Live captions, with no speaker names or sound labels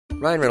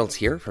Ryan Reynolds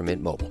here from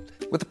Mint Mobile.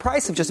 With the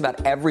price of just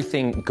about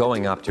everything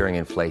going up during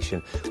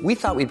inflation, we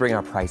thought we'd bring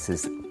our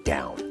prices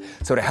down.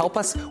 So to help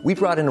us, we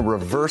brought in a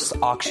reverse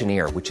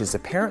auctioneer, which is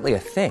apparently a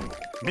thing.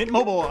 Mint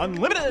Mobile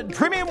Unlimited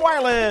Premium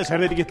Wireless. How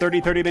to get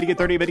 30, 30, bit to get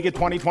 30, bit to get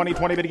 20, 20,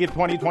 20, bit to get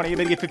 20, 20,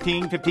 bit to get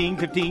 15, 15,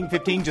 15,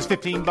 15, just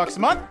 $15 a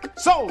month?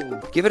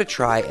 Sold! Give it a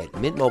try at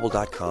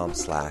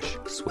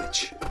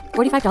mintmobile.com/switch.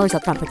 $45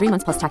 up front for 3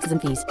 months plus taxes and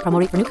fees. Promo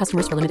rate for new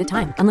customers for limited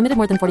time. Unlimited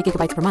more than 40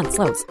 gigabytes per month.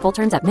 Slows full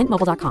terms at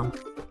mintmobile.com.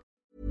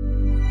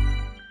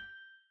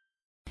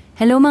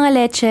 Hello mga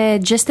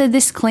leche, just a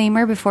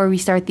disclaimer before we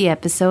start the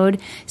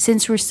episode.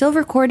 Since we're still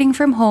recording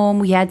from home,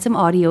 we had some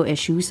audio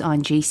issues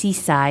on JC's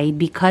side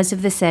because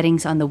of the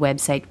settings on the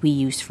website we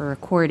use for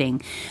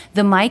recording.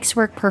 The mics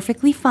work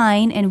perfectly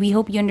fine and we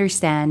hope you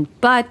understand,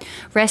 but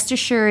rest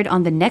assured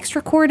on the next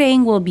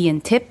recording we'll be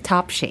in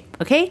tip-top shape,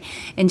 okay?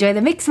 Enjoy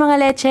the mix mga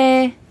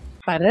leche!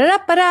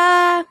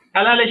 Para-ra-para!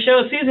 Halala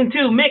Show Season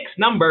 2 mix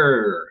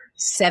number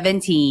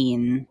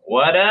 17.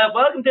 What up?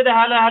 Welcome to the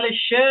Halala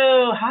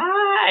Show.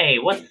 Hi,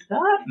 what's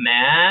up,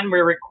 man?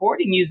 We're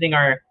recording using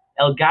our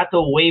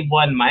Elgato Wave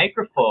 1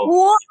 microphone.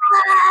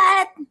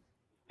 What?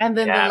 And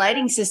then the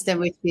lighting system,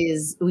 which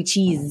is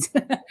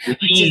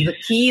the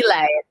key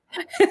light.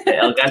 The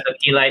Elgato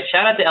key light.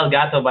 Shout out to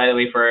Elgato, by the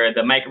way, for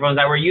the microphones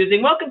that we're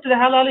using. Welcome to the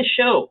Halala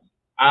Show.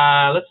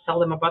 Let's tell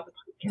them about the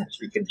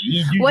podcast.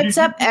 What's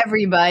up,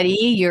 everybody?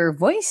 Your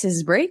voice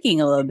is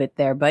breaking a little bit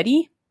there,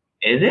 buddy.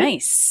 Is it?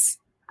 Nice.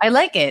 I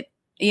like it.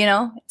 You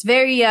know, it's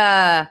very,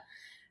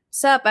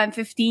 sup, I'm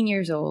 15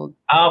 years old.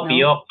 Oh,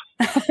 no?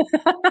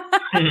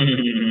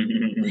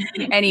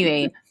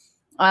 Anyway,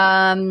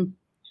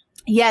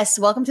 yes,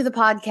 welcome to the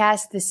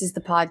podcast. This is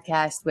the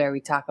podcast where we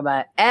talk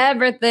about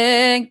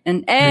everything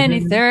and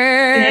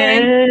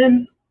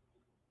anything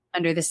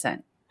under the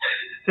sun.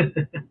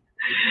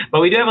 But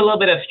we do have a little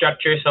bit of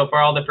structure. So for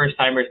all the first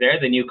timers there,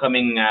 the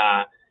incoming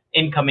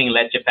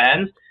Leche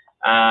fans,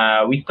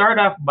 we start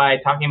off by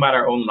talking about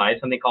our own lives,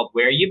 something called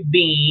Where You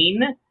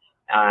Been.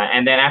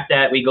 And then after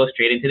that, we go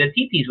straight into the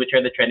TTs, which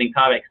are the trending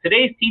topics.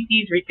 Today's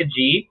TTs, Rika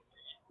G,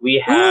 we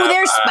have... Ooh,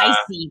 they're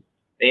spicy.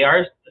 There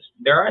are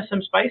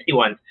some spicy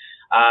ones.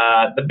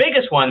 The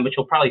biggest one, which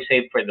we'll probably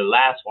save for the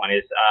last one,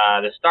 is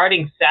the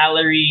starting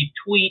salary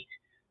tweet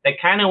that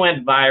kind of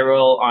went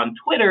viral on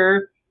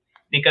Twitter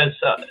because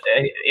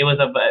it was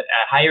a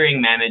hiring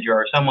manager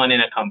or someone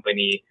in a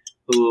company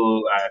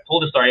who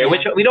told the story,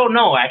 which we don't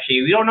know,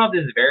 actually. We don't know if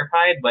this is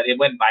verified, but it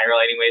went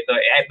viral anyway. So,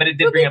 but it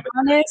did bring up...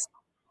 Honest,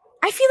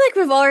 I feel like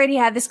we've already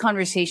had this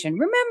conversation.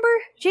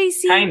 Remember,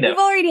 JC? Kind of. We've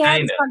already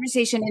had this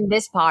conversation in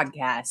this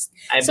podcast.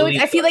 I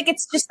feel like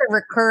it's just a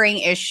recurring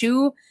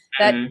issue,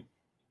 that,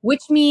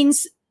 which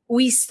means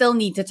we still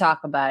need to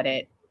talk about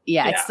it.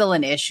 Yeah, it's still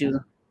an issue.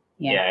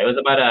 Yeah, it was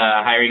about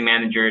a hiring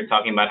manager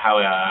talking about how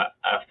a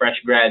fresh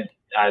grad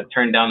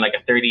turned down like a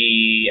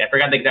 30, I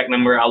forgot the exact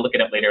number, I'll look it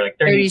up later, like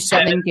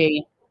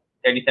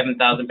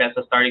 37,000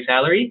 peso starting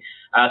salary.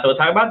 So we'll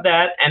talk about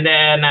that. And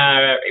then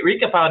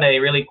Rika found a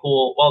really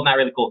cool, well, not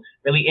really cool,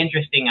 really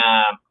interesting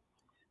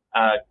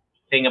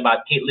thing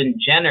about Caitlyn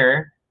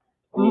Jenner,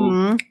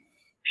 who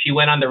she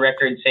went on the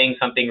record saying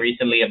something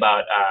recently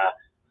about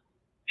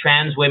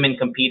trans women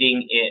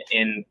competing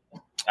in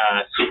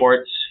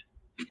sports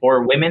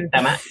for women.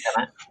 Tama?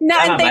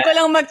 Naantay ko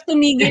lang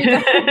magtumigil ka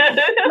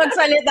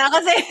magsalita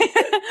kasi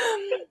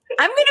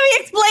I'm gonna be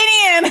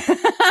explaining it.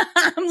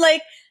 I'm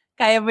like,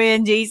 kaya mo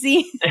yan,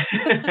 JC?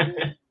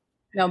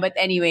 No, but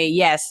anyway,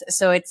 yes.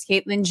 So it's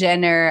Caitlyn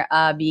Jenner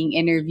being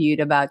interviewed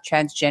about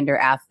transgender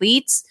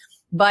athletes.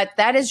 But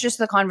that is just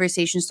the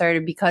conversation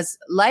starter because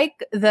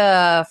like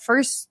the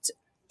first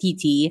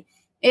TT,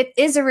 it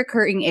is a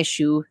recurring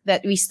issue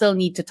that we still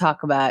need to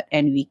talk about,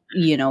 and we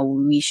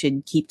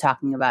should keep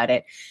talking about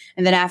it.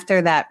 And then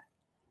after that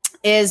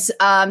is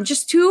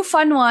just two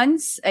fun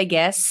ones, I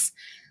guess.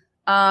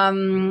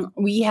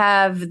 We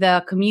have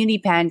the community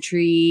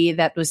pantry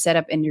that was set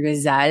up in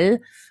Rizal,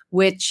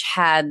 which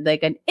had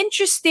like an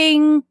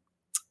interesting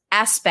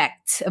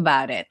aspect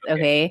about it.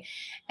 Okay.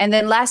 And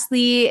then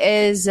lastly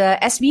is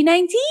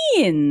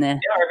SB19,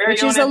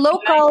 which is a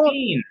local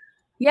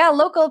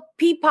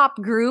P-pop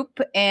group,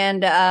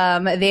 and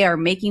they are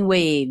making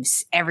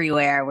waves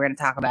everywhere. We're going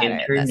to talk about it.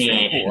 That's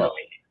really cool.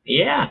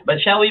 Yeah,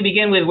 but shall we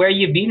begin with where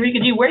you've been, Rika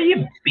G? Where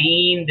you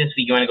been this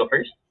week? You want to go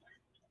first?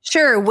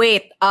 Sure.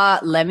 Wait.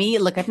 Let me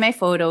look at my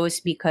photos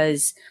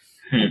because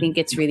I think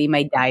it's really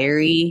my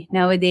diary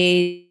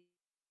nowadays.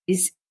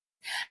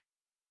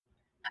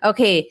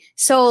 Okay,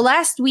 so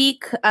last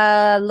week,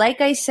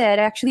 like I said,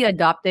 I actually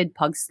adopted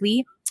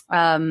Pugsley,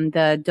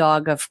 the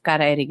dog of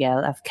Cara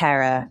Erigel, of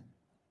Cara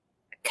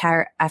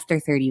after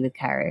 30 with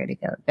Cara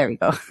Erigel. There we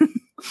go.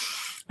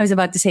 I was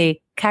about to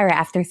say Cara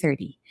after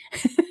 30.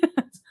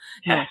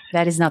 No,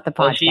 that is not the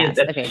podcast.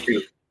 That's okay.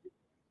 True.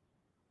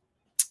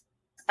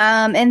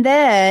 And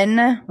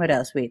then what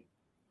else? Wait.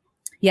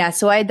 Yeah,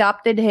 so I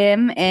adopted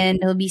him and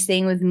he'll be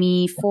staying with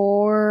me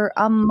for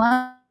a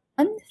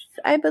month,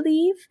 I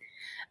believe.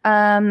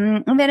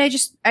 And then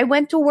I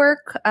went to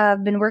work.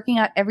 I've been working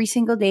out every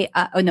single day.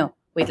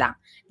 Wait lang.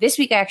 this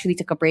week I actually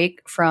took a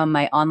break from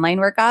my online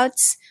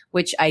workouts,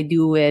 which I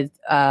do with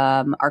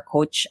our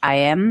coach,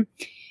 IM.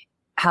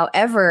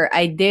 However,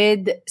 I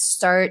did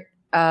start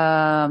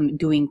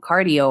doing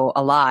cardio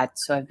a lot.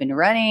 So I've been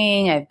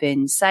running, I've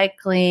been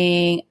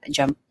cycling,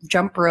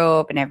 jump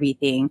rope and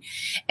everything.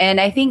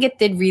 And I think it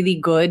did really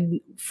good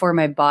for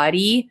my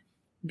body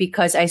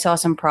because I saw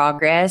some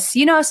progress.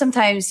 You know,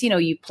 sometimes,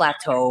 you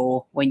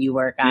plateau when you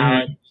work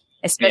out,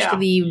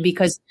 especially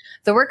because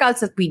the workouts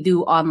that we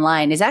do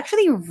online is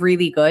actually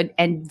really good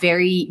and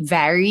very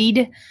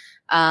varied.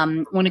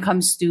 When it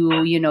comes to,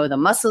 the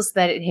muscles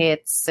that it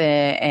hits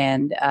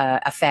and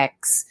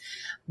affects.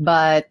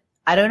 But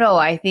I don't know.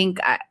 I think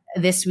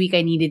this week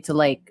I needed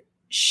to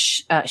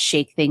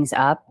shake things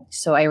up.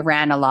 So I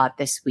ran a lot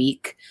this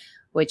week,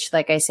 which,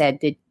 like I said,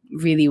 did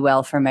really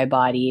well for my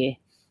body.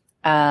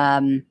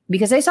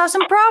 Because I saw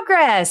some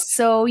progress.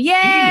 So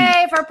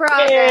yay for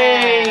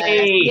progress.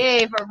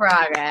 Yay for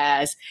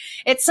progress.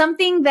 It's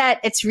something that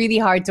it's really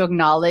hard to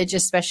acknowledge,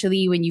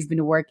 especially when you've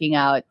been working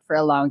out for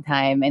a long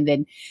time and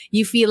then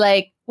you feel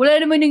like wala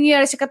naman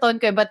nangyayari sa katawan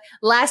ko. But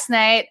last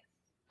night,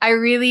 I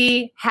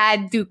really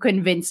had to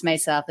convince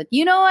myself that,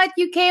 you know what,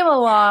 you came a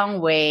long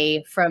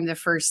way from the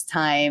first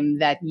time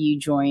that you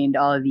joined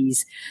all of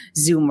these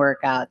Zoom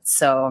workouts.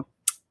 So,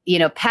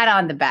 pat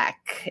on the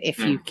back if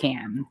you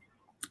can.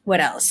 What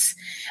else?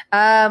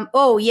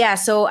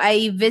 So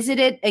I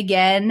visited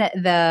again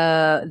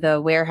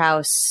the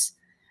warehouse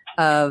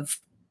of,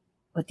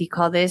 what do you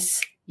call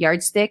this?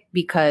 Yardstick,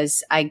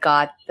 because I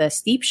got the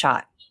steep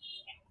shot,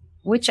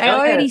 which I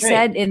already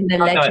said in the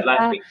lecture.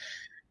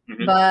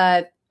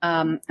 But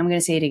I'm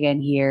gonna say it again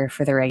here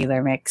for the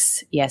regular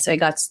mix. Yeah, so I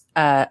got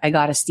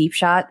a steep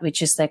shot,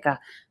 which is like a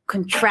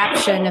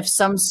contraption of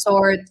some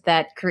sort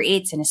that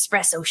creates an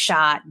espresso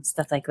shot and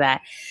stuff like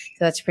that.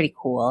 So that's pretty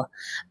cool.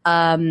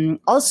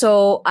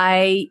 Also,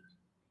 I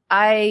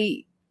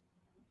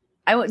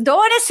don't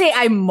want to say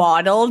I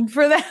modeled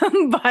for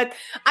them, but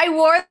I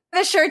wore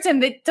the shirts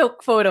and they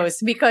took photos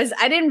because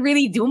I didn't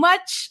really do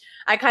much.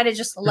 I kind of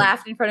just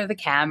laughed in front of the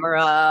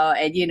camera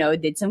and,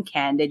 did some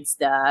candid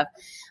stuff.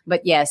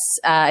 But yes,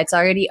 it's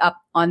already up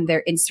on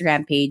their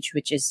Instagram page,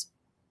 which is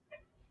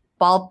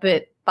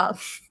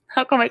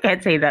how come I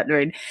can't say that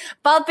word?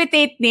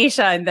 Palpitate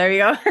Nation. There you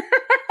go.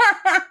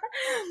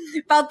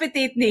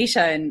 Palpitate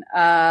Nation.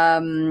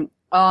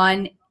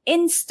 On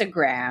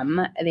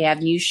Instagram, they have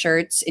new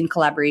shirts in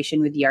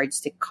collaboration with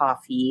Yardstick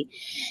Coffee.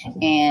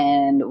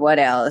 And what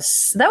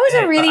else? That was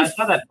I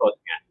saw that post.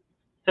 Yeah.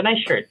 It's a nice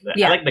shirt.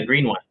 Yeah. I like the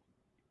green one.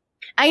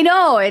 I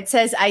know. It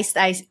says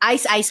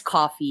iced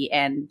coffee.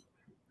 And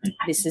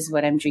this is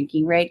what I'm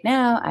drinking right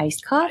now.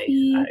 Iced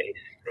coffee.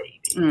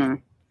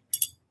 Baby.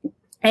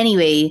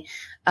 Anyway,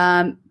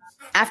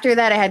 after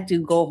that, I had to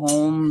go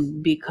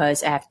home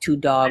because I have 2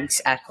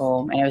 dogs at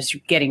home and I was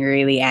getting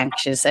really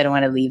anxious. I don't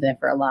want to leave them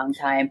for a long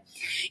time.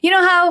 You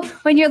know how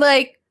when you're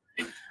like,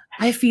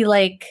 I feel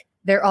like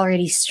they're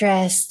already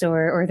stressed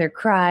or they're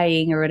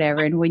crying or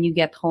whatever. And when you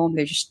get home,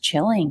 they're just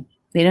chilling.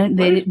 They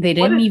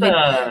didn't even.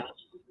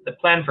 The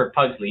plan for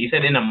Pugsley? You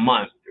said in a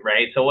month,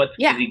 right? So is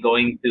he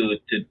going to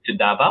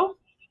Davao?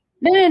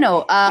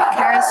 No.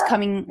 Kara's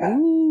coming.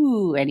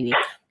 Anyway,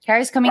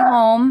 Kara's coming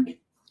home.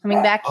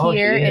 Coming back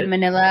here in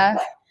Manila,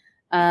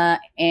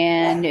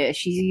 and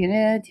she's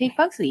gonna take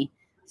Pugsley.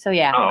 So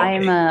yeah, okay.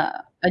 I'm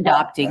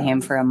adopting him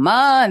for a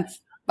month,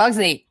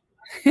 Pugsley.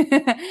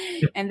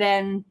 And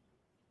then,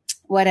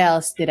 what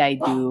else did I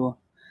do?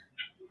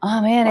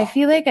 Oh man, I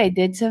feel like I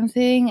did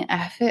something.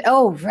 I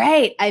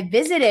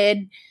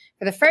visited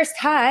for the first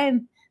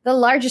time the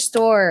largest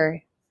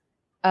store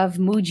of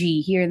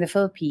Muji here in the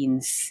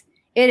Philippines.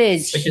 It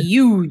is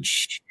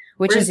huge,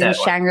 which is in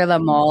Shangri-La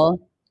Mall.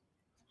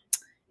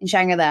 In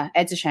Shangri-La.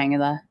 It's a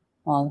Shangri-La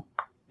Mall.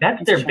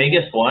 That's their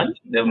biggest one?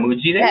 The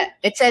Muji there? Yeah,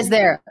 it says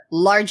there,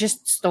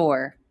 largest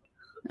store.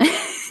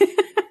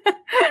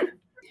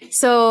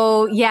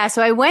 So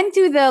I went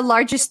to the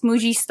largest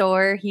Muji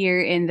store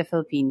here in the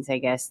Philippines, I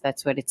guess.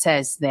 That's what it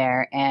says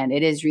there. And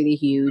it is really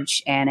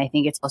huge. And I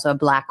think it's also a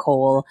black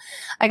hole.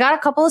 I got a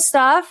couple of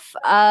stuff.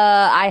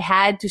 I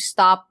had to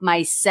stop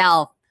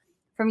myself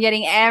from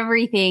getting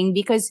everything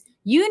because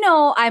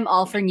I'm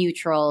all for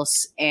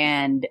neutrals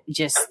and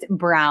just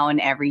brown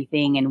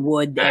everything and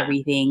wood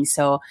everything.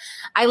 So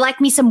I like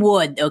me some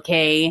wood,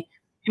 okay?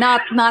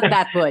 Not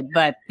that wood,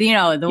 but the you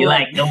wood. You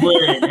like the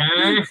wood,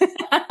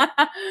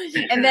 huh?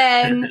 And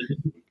then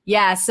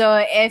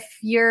so if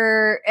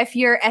your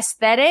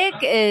aesthetic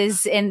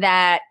is in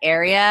that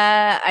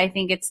area, I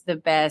think it's the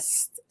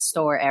best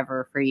store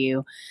ever for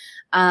you.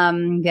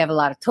 They have a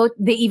lot of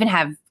they even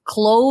have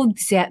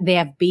clothes. They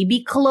have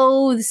baby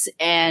clothes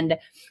and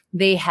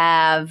they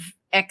have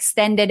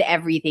extended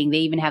everything. They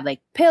even have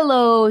like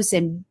pillows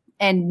and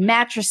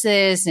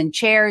mattresses and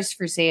chairs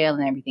for sale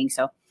and everything.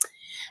 So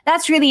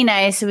that's really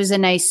nice. It was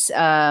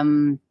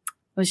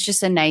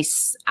just a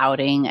nice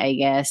outing, I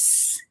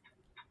guess.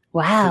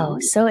 Wow,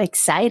 so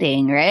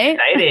exciting, right?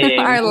 Exciting.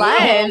 Our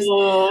lives.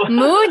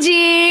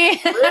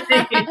 Muji.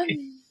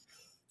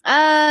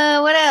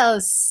 What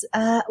else?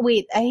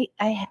 Wait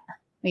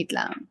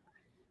lang.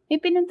 May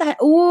pinuntahan.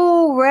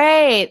 Oh,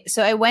 right.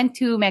 So I went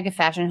to Mega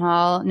Fashion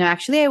Hall. No,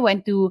 actually, I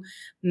went to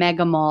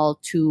Mega Mall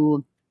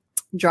to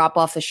drop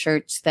off the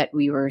shirts that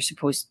we were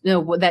shipping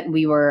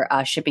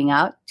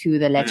out to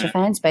the Leche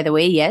fans. By the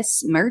way,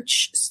 yes,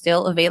 merch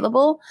still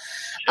available.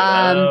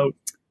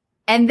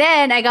 And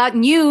then I got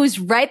news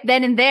right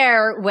then and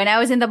there when I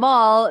was in the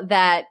mall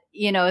that,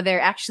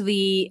 they're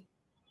actually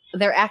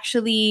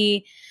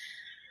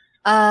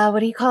what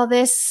do you call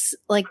this?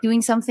 Like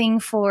doing something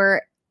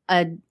for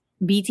a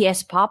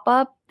BTS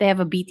pop-up. They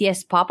have a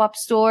BTS pop-up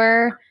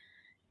store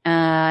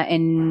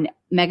in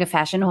Mega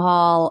Fashion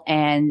Hall,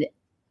 and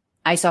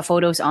I saw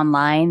photos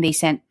online.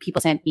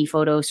 People sent me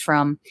photos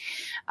from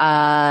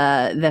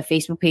the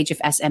Facebook page of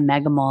SM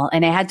Mega Mall,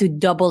 and I had to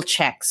double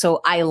check.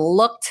 So I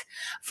looked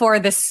for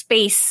the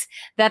space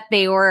that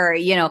they were,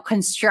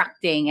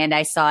 constructing, and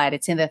I saw it.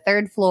 It's in the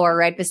 3rd floor,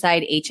 right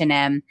beside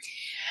H&M.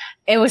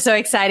 It was so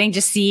exciting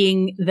just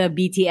seeing the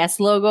BTS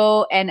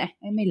logo, and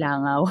may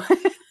langaw.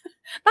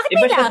 Bakit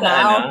may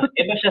langaw?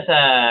 Iba siya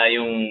sa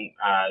yung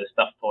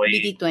stuffed toy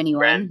BT21?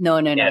 brand.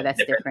 No,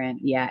 that's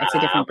different. Yeah, it's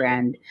a different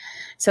brand.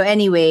 So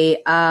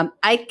anyway,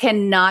 I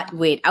cannot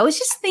wait. I was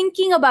just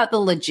thinking about the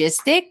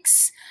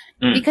logistics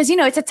because,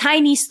 it's a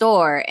tiny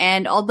store.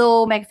 And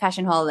although Mega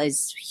Fashion Hall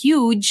is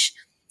huge,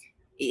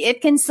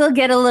 it can still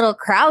get a little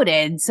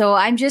crowded. So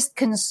I'm just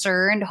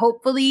concerned.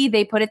 Hopefully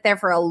they put it there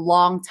for a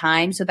long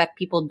time so that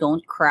people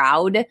don't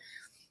crowd.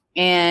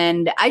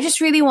 And I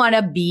just really want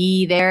to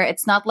be there.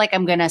 It's not like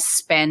I'm going to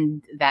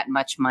spend that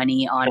much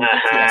money on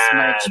BTS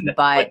merch. That's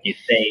but what you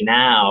say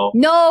now.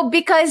 No,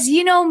 because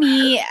you know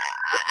me,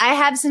 I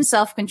have some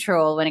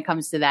self-control when it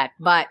comes to that.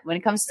 But when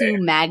it comes to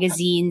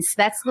magazines,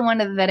 that's the one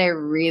that I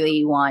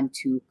really want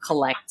to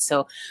collect.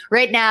 So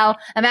right now,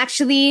 I'm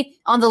actually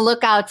on the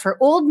lookout for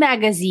old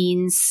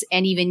magazines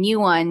and even new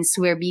ones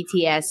where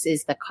BTS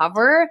is the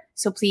cover.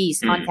 So please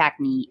contact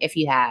me if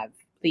you have.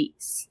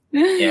 Please.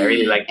 Yeah, I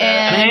really like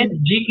that. And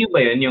GQ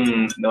ba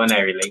yun, the one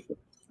I really like?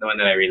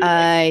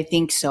 I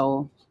think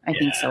so. I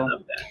think so. I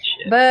love that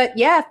shit. But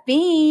yeah,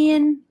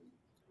 Finn.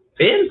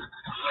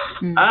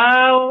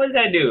 What did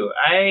I do?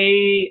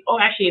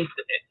 Actually,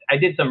 I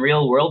did some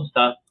real world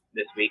stuff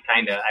this week,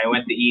 kinda. I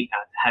went to eat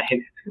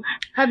outside.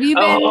 Have you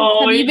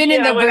been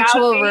in the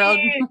virtual world?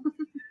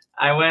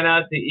 I went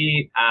out to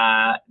eat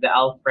the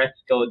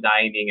alfresco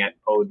dining at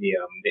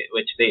Podium,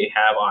 which they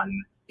have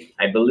on,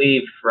 I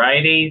believe,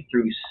 Friday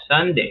through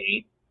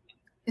Sunday.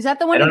 Is that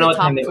the one on the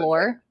top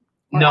floor?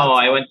 No,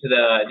 I went to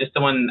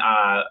the one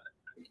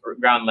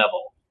ground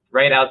level,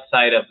 right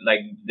outside of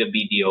like the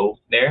BDO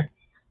there.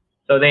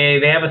 So they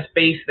have a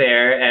space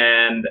there,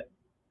 and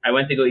I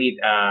went to go eat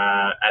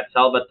at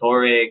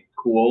Salvatore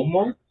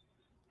Cuomo,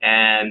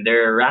 and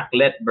their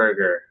raclette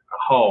burger.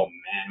 Oh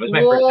man, it was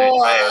my first time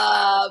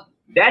trying.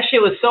 That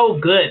shit was so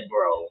good,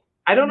 bro.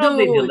 I don't know if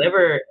they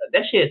deliver.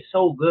 That shit is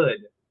so good.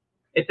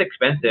 It's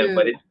expensive,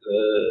 but it's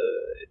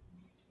good.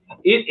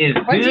 It is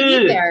good. Why'd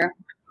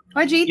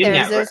you eat there?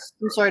 Is there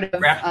some sort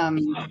of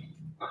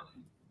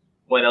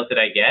What else did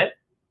I get?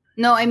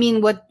 No, I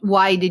mean,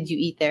 why did you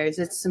eat there? Is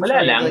it some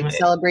sort of like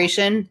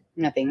celebration?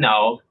 Nothing.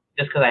 No,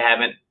 just because I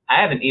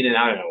haven't eaten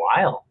out in a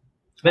while.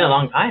 It's been a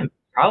long time.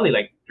 Probably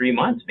like 3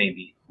 months,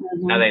 maybe.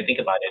 Now that I think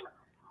about it,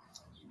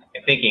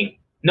 I'm thinking.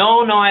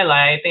 No, I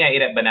lie. I think I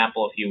ate at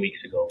Banapple a few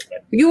weeks ago.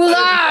 You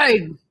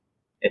lied.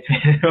 It's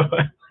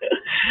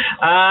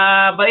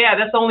but yeah,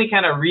 that's the only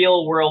kind of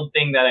real world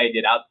thing that I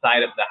did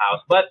outside of the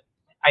house. But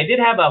I did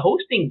have a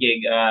hosting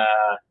gig.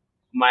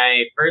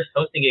 My first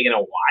hosting gig in a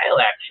while,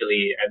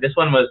 actually. This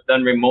one was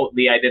done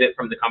remotely. I did it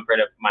from the comfort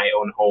of my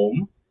own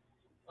home.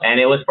 And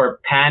it was for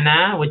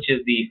PANA, which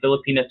is the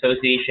Philippine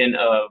Association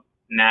of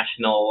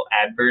National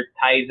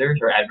Advertisers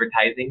or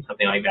Advertising,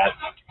 something like that.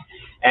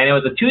 And it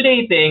was a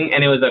 2-day thing,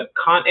 and it was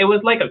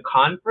like a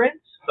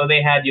conference. So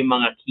they had yung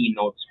mga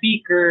keynote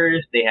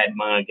speakers, they had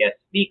mga guest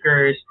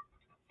speakers,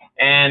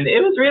 and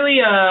it was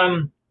really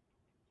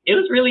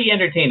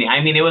entertaining.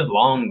 I mean, it was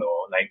long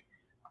though. Like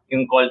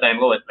yung call time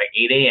ko was like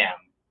 8 a.m.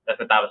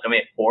 Tapos natapos kami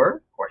at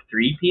 4 or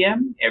 3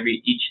 p.m.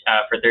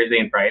 for Thursday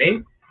and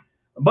Friday.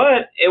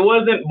 But it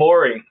wasn't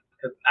boring.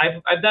 Cause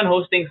I've done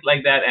hostings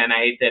like that, and I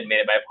hate to admit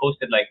it, but I've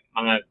hosted like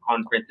mga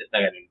conferences na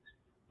ganun.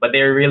 But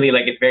they're really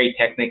like, it's very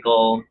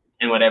technical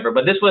and whatever.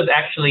 But this was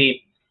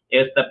actually, it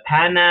was the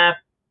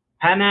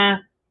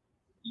PANA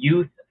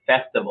Youth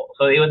Festival.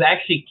 So it was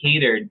actually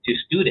catered to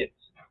students.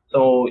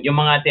 So yung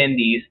mga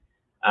attendees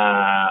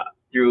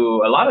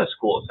through a lot of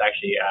schools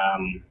actually,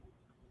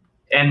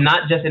 and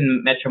not just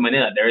in Metro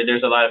Manila.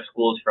 There's a lot of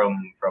schools from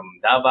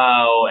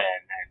Davao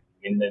and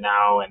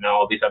Mindanao and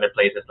all these other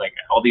places, like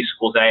all these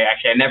schools that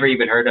I never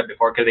even heard of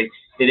before, because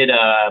they did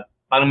a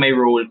parang may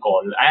roll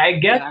call. I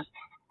guess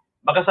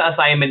baka sa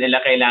assignment nila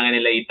kailangan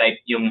nila i-type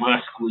yung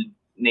mga school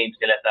names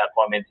nila sa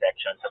comment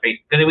section sa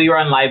Facebook, because we were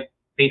on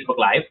Facebook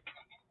Live,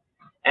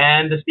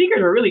 and the speakers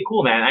were really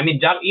cool, man. I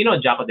mean, Jaco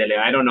De Leon.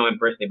 I don't know him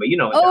personally, but you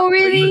know. Oh, Jaco.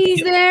 Really?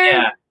 He's there?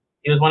 Yeah,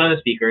 he was one of the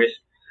speakers.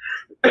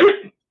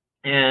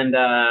 And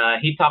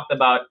he talked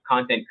about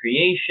content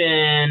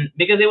creation,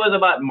 because it was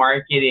about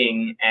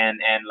marketing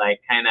and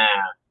like kind of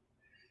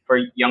for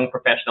young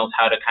professionals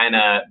how to kind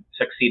of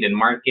succeed in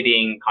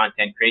marketing,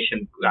 content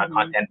creation,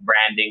 content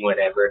branding,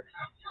 whatever.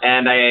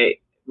 And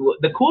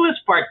the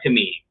coolest part to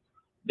me,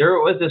 there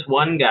was this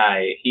one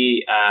guy.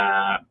 He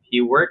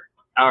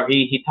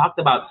talked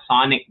about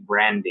sonic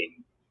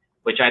branding,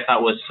 which I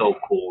thought was so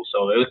cool.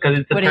 So it was because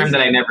it's a term that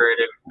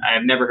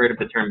I've never heard of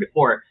the term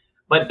before.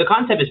 But the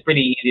concept is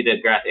pretty easy to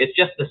grasp. It's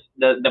just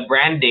the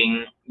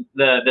branding,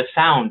 the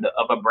sound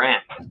of a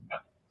brand,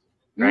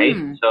 right?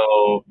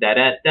 So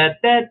that's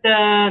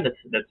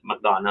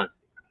McDonald's.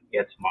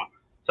 Yes, Mom.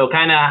 So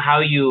kind of how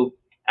you,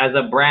 as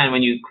a brand,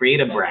 when you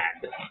create a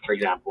brand, for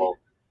example,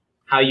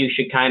 how you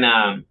should kind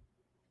of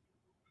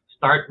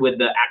start with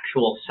the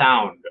actual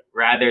sound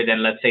rather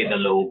than, let's say, the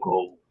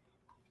logo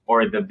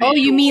or the visual. Oh,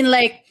 you mean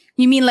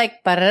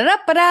like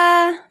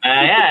para-ra-para?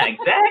 Yeah,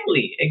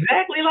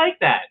 exactly like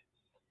that.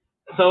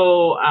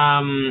 So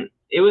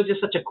it was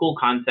just such a cool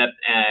concept,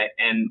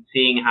 and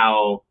seeing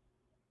how,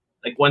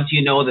 like, once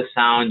you know the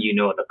sound, you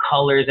know the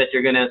colors that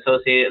you're gonna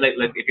associate it. Like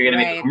if you're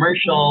gonna make a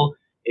commercial,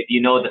 if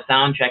you know the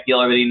soundtrack, you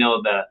already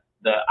know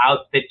the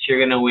outfits you're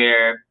gonna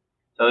wear.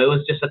 So it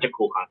was just such a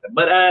cool concept.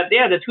 But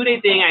the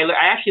 2-day thing, I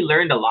actually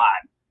learned a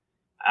lot.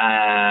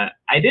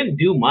 I didn't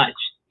do much,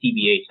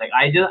 TBH. Like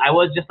I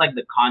was just like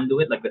the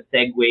conduit, like the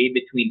segue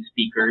between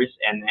speakers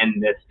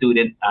and the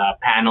student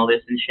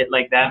panelists and shit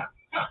like that.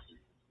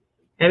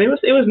 And it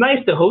was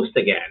nice to host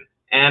again.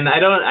 And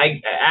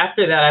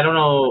after that, I don't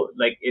know,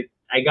 like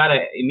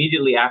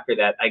immediately after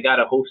that, I got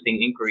a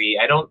hosting inquiry.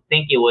 I don't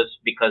think it was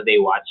because they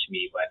watched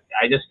me, but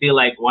I just feel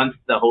like once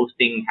the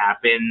hosting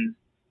happens,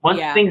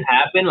 things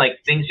happen,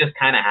 like things just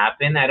kind of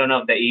happen. I don't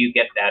know if that you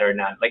get that or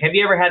not. Like, have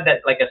you ever had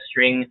that, like a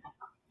string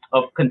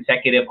of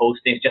consecutive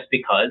hostings just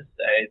because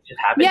it just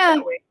happens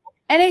that way?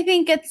 And I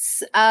think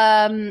it's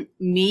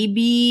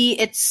maybe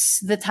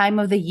it's the time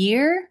of the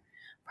year,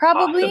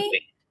 probably.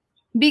 Possibly.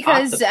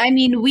 Because I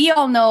mean, we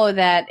all know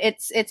that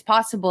it's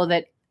possible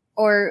that,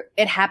 or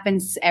it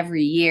happens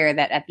every year,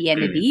 that at the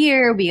end of the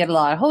year we get a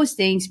lot of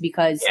hostings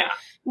because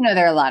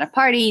there are a lot of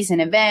parties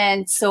and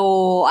events.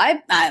 So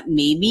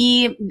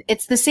maybe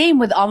it's the same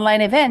with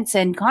online events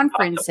and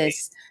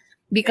conferences.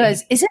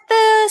 Because is it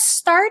the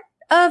start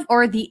of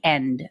or the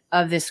end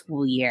of the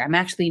school year? I'm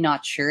actually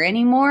not sure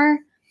anymore.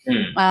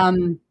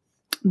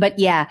 But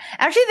yeah,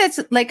 actually that's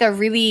like a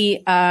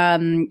really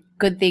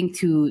good thing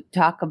to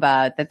talk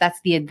about, that's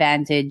the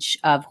advantage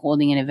of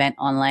holding an event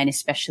online,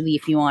 especially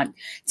if you want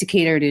to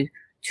cater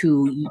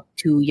to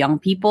young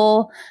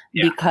people,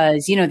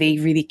 because they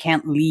really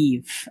can't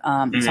leave.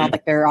 It's not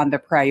like they're on the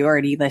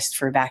priority list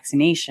for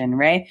vaccination,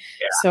 right?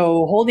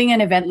 So holding an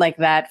event like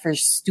that for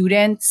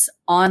students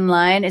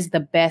online is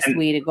the best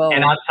way to go.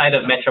 And outside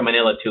of Metro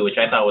Manila too, which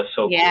I thought was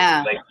so cool.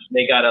 Like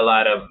they got a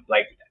lot of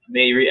like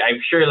I'm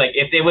sure, like,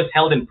 if it was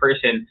held in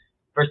person,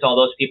 first of all,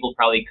 those people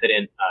probably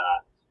couldn't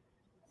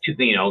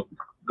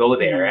go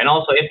there. And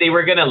also, if they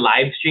were gonna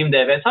live stream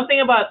the event,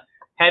 something about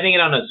having it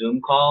on a Zoom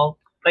call,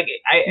 like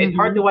it's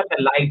hard to watch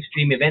a live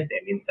stream event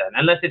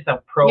unless it's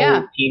a pro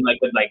team, like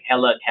with like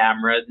hella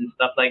cameras and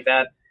stuff like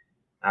that.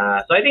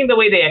 So I think the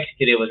way they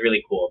executed it was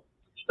really cool.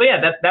 So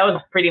yeah, that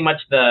was pretty much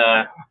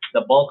the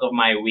bulk of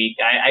my week.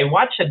 I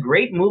watched a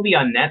great movie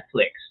on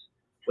Netflix,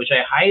 which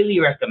I highly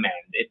recommend.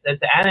 It's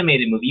an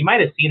animated movie. You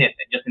might have seen it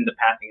just in the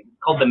passing. It's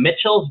called The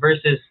Mitchells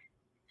versus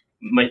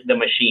the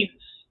Machines.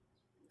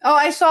 Oh,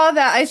 I saw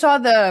that. I saw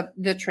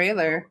the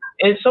trailer.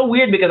 It's so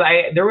weird because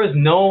there was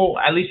no,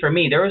 at least for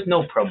me, there was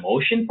no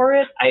promotion for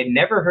it. I had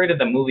never heard of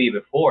the movie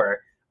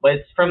before, but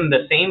it's from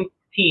the same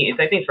team. I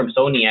think it's from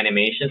Sony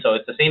Animation, so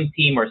it's the same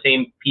team or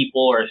same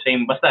people or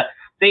same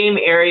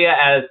area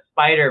as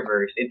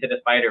Spider-Verse, Into the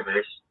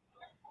Spider-Verse.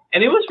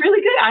 And it was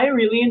really good. I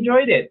really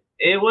enjoyed it.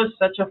 It was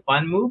such a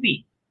fun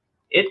movie.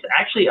 It's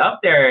actually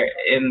up there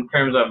in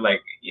terms of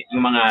like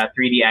mga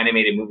 3D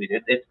animated movies.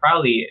 It's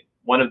probably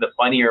one of the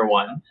funnier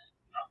ones.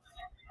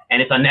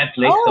 And it's on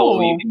Netflix,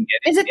 so you can get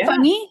it. Is it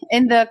funny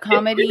in the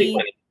comedy really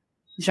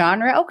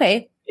genre?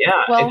 Okay. Yeah,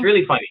 well, it's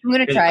really funny. I'm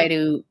going to try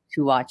to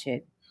watch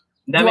it.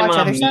 Do you watch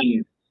other stuff?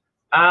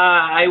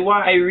 I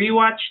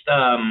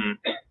rewatched...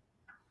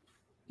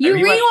 You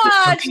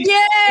rewatched! Yay!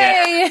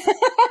 Yeah.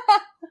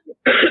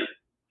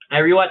 I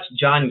rewatched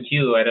John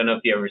Q. I don't know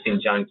if you've ever seen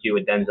John Q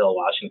with Denzel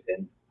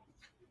Washington.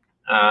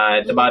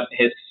 It's about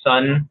his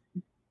son.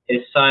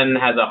 His son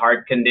has a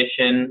heart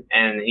condition,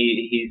 and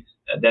he's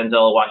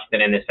Denzel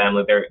Washington and his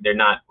family. They're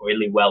not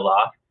really well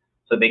off,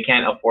 so they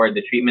can't afford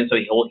the treatment. So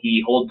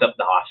he holds up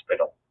the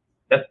hospital.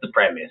 That's the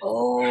premise.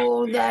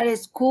 Oh, that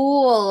is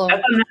cool.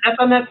 That's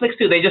on Netflix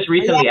too. They just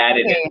recently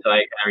added it, so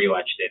I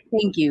rewatched it.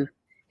 Thank you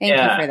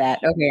for that.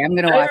 Okay, I'm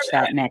gonna watch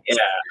that next. Yeah.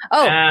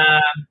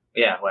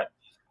 Oh. What?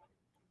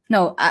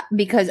 No,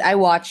 because I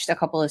watched a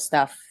couple of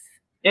stuff.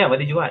 Yeah, what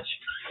did you watch?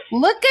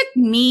 Look at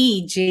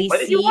me, JC. What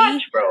did you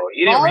watch, bro?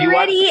 You didn't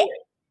rewatch it?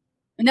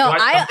 No,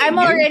 I'm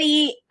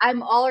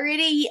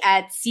already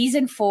at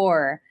season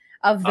 4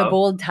 of The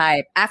Bold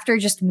Type after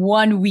just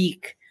 1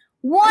 week.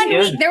 1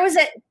 week. There was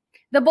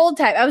the Bold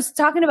Type. I was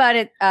talking about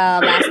it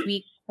last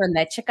week for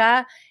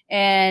Lechika,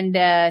 And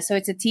so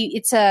it's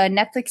a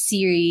Netflix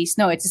series.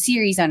 No, it's a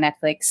series on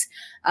Netflix.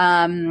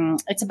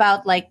 It's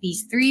about like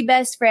these three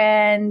best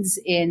friends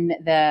in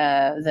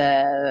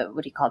the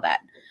what do you call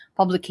that?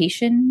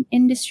 Publication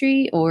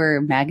industry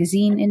or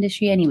magazine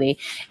industry. Anyway,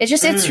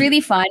 it's really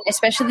fun,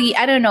 especially,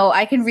 I don't know,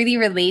 I can really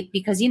relate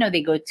because,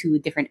 they go to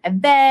different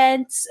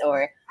events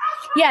or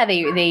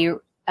they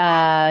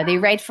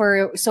write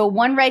for, so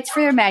one writes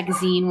for a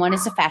magazine, one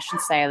is a fashion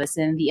stylist,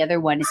 and the other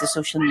one is a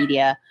social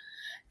media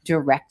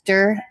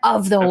director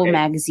of the whole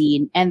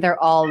magazine. And they're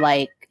all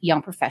like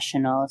young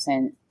professionals.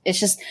 And it's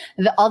just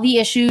all the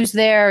issues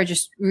there are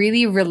just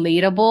really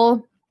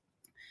relatable.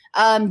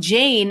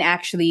 Jane,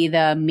 actually,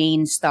 the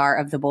main star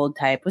of The Bold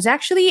Type, was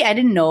actually, I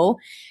didn't know,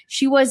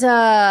 she was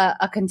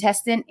a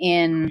contestant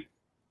in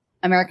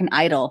American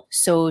Idol.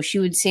 So she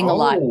would sing a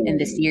lot in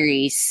the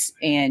series,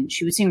 and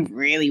she would sing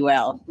really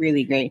well,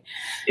 really great.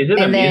 Is it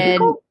a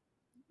musical?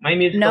 My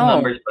musical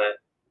numbers, but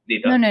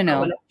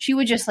no. She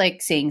would just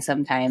like sing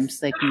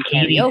sometimes, like in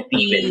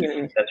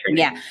karaoke. That's her name.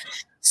 Yeah.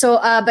 So,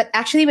 but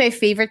actually, my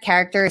favorite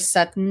character is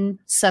Sutton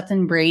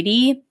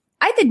Brady.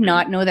 I did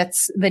not know that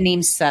the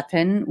name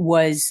Sutton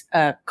was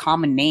a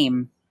common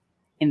name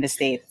in the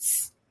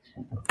States.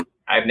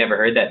 I've never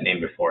heard that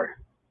name before.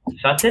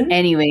 Sutton?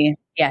 Anyway,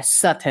 yes,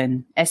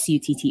 Sutton.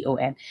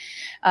 Sutton.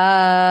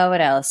 What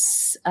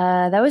else?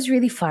 That was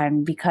really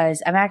fun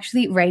because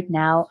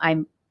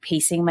I'm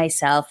pacing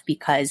myself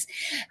because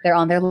they're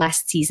on their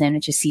last season,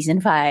 which is season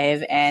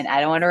 5, and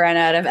I don't want to run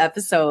out of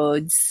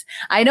episodes.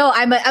 I know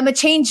I'm a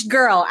changed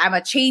girl. I'm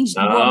a changed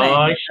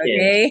woman.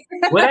 Okay.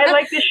 Would I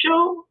like this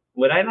show?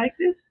 Would I like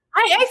this?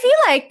 I feel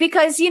like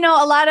because, a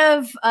lot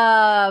of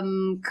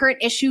current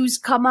issues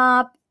come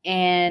up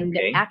and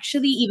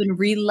actually even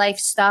real life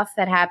stuff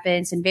that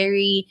happens and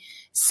very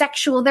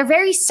sexual. They're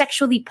very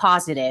sexually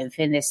positive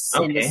in this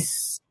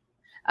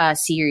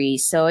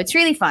series. So it's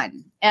really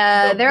fun.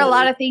 There are a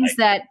lot of things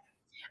that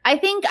I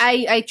think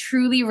I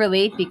truly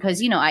relate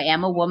because, I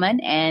am a woman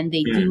and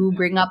they do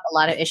bring up a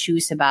lot of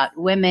issues about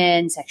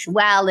women,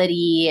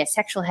 sexuality,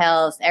 sexual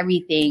health,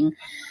 everything.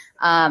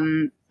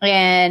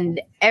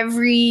 And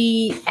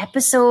every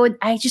episode,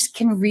 I just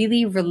can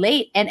really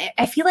relate. And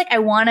I feel like I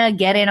want to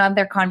get in on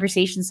their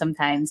conversation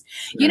sometimes.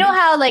 You know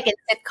how like in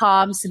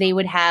sitcoms, they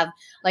would have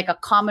like a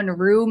common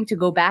room to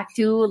go back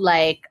to,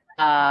 like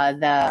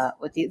the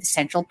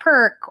Central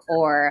Perk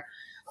or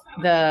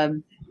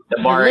the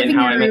bar in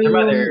How I Met Your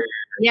Mother.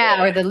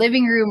 Yeah, or the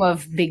living room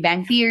of Big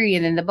Bang Theory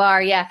and then the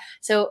bar. Yeah.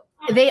 So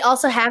they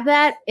also have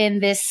that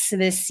in this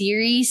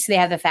series. They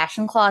have the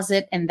fashion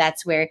closet, and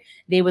that's where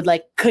they would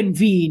like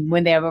convene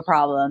when they have a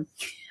problem.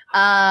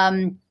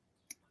 Oh,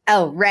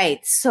 right.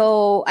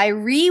 So I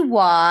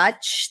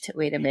rewatched.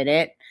 Wait a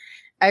minute.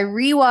 I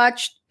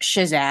rewatched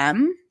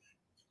Shazam.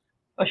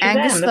 Oh, Shazam!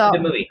 That's a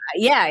good movie.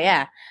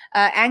 Yeah.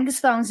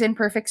 Angus Thong's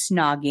Imperfect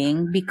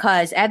Snogging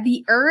because I had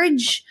the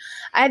urge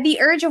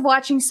of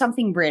watching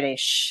something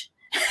British.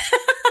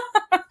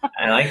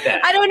 I like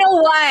that. I don't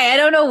know why. I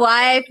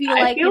feel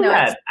like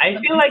that. I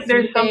feel like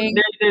there's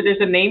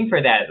a name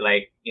for that,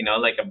 like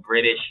like a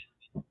British,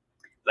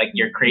 like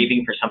you're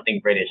craving for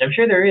something British. I'm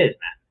sure there is,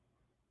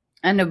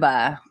 man. Ano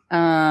ba?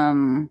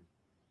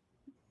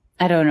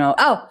 I don't know.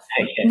 Oh,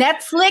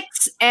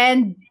 Netflix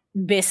and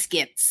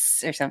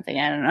biscuits or something.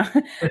 I don't know.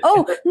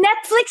 Oh,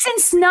 Netflix and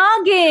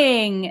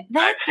snogging.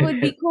 That would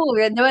be cool.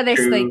 No,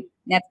 there's like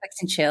Netflix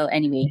and chill.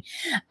 Anyway,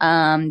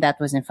 that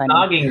wasn't funny.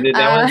 Snogging.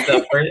 That was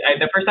the first.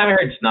 The first time I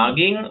heard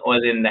snogging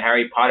was in the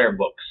Harry Potter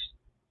books.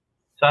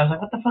 So I was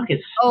like, "What the fuck is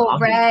snogging?" Oh,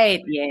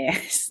 right. Yeah,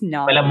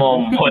 snogging.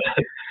 Momol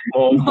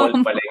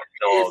pala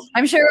snog.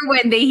 I'm sure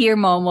when they hear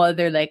momol,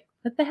 they're like,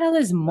 "What the hell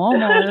is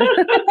momol?"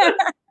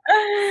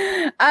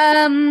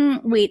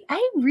 Wait,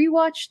 I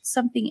rewatched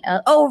something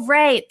else. Oh,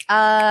 right.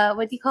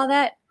 What do you call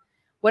that?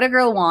 What a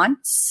Girl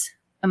Wants.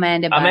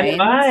 Amanda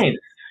Bynes.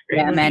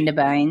 Yeah, Amanda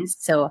Bynes.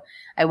 So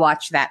I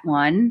watched that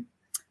one.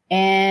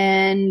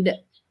 And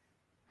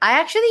I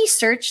actually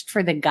searched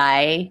for the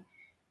guy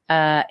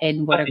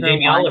in What a Girl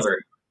Jamie Wants. Oliver.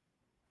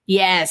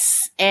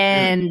 Yes.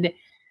 And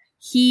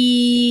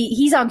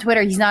he's on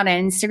Twitter. He's not on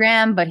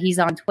Instagram, but he's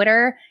on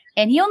Twitter.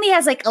 And he only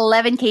has like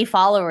 11K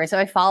followers. So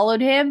I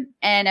followed him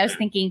and I was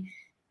thinking,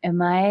 am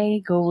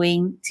I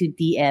going to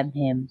DM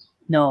him?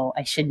 No,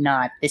 I should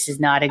not. This is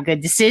not a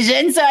good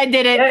decision. So I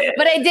didn't.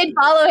 But I did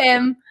follow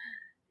him.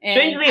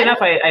 Strangely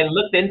enough, I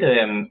looked into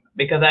him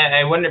because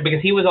I wondered,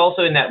 because he was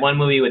also in that one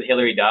movie with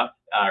Hilary Duff,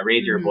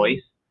 Raise Your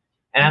Voice.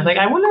 And I was like,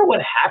 I wonder what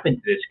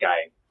happened to this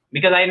guy.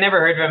 Because I had never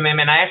heard from him.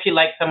 And I actually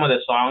liked some of the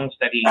songs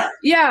that he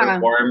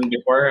performed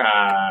before.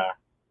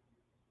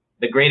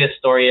 The Greatest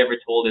Story Ever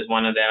Told is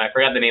one of them. I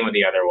forgot the name of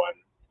the other one.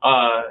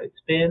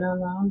 It's been a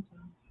long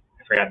time.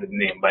 I forgot the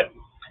name, but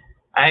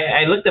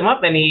I looked him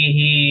up and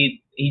he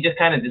just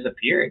kind of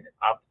disappeared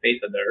off the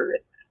face of the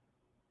earth.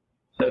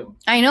 So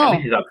I know. At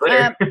least he's on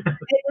Twitter.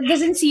 It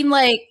doesn't seem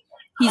like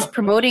he's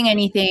promoting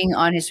anything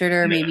on his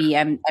Twitter. Maybe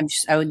I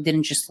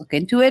didn't just look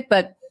into it,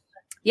 but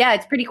yeah,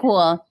 it's pretty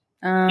cool.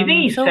 You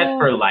think he's set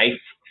for life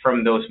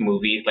from those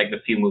movies, like the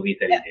few movies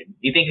that he did? Do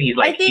you think he's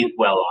he's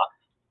well off?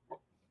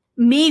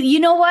 Maybe, you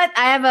know what?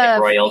 I have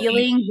a royalty.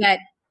 feeling that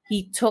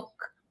he took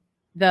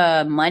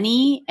the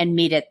money and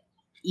made it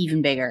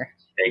even bigger.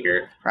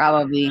 Bigger.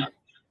 Probably.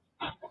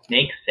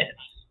 Makes sense.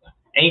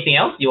 Anything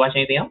else? You watch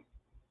anything else?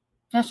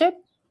 That's it.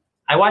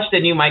 I watched the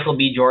new Michael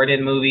B.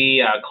 Jordan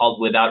movie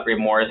called Without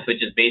Remorse,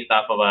 which is based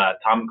off of a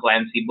Tom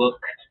Clancy book.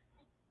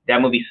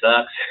 That movie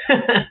sucks.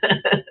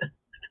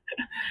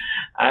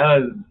 I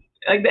was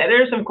like,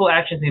 there's some cool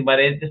action scenes, but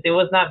it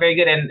was not very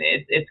good, and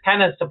it's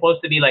kind of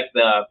supposed to be like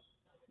the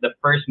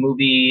first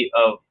movie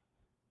of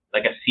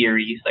like a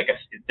series,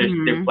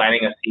 they're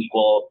planning a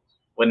sequel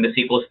when the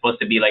sequel is supposed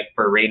to be like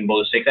for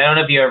Rainbow Six. I don't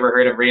know if you ever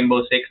heard of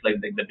Rainbow Six, like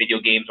the video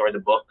games or the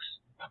books.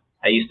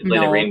 I used to play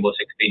the Rainbow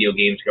Six video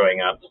games growing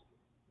up.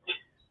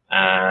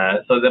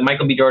 So the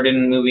Michael B.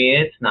 Jordan movie,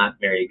 it's not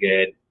very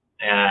good.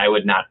 I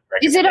would not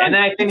recommend. Is it on,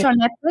 it's on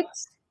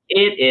Netflix?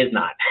 It is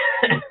not.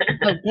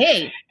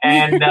 Okay.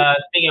 And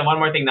speaking of one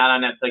more thing, not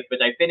on Netflix,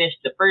 but I finished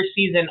the first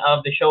season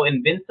of the show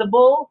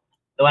Invincible,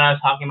 the one I was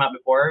talking about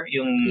before,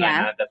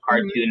 the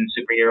cartoon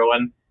superhero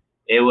one.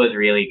 It was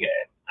really good.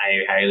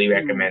 I highly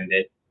recommend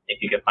it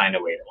if you could find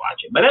a way to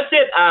watch it. But that's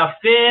it.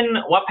 Finn,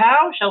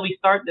 Wapow, shall we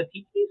start the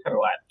TPs or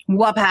what?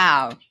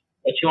 Wapow.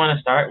 What you want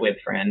to start with,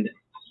 friend?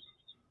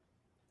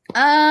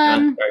 You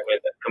want to start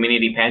with the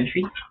community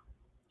pantry?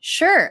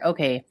 Sure.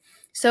 Okay.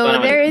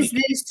 So there is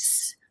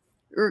this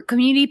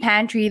community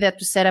pantry that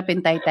was set up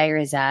in Taytay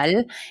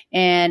Rizal,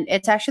 and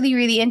it's actually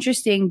really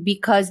interesting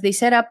because they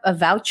set up a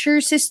voucher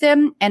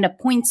system and a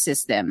point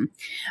system.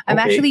 I'm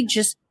actually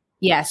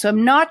so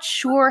I'm not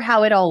sure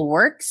how it all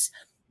works,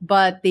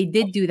 but they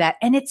did do that,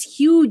 and it's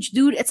huge,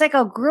 dude. It's like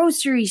a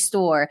grocery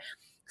store.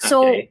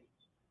 So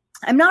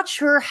I'm not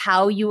sure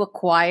how you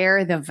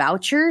acquire the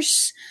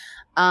vouchers.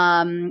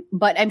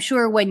 But I'm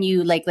sure when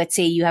you, like, let's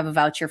say you have a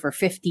voucher for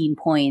 15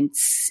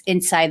 points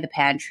inside the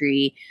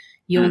pantry,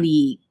 you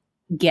only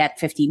get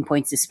 15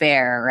 points to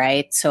spare,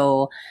 right?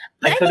 So,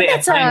 so they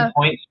assign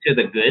points to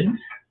the goods?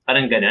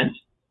 Parang ganun?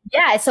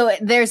 Yeah, so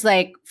there's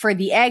like, for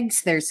the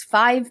eggs, there's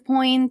 5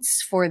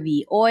 points. For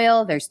the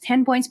oil, there's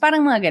 10 points.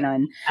 Parang mga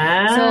ganun.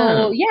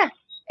 So, yeah,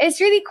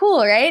 it's really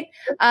cool, right?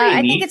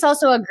 I think it's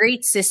also a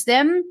great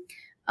system.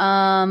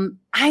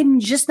 I'm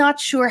just not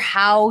sure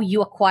how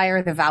you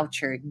acquire the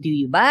voucher. Do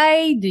you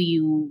buy? Do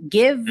you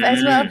give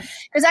as well?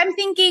 Because I'm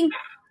thinking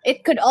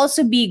it could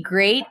also be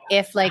great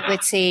if, like,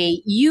 let's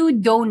say you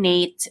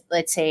donate,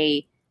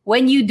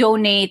 when you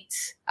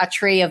donate a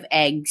tray of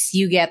eggs,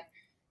 you get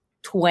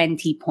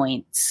 20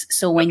 points.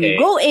 So when you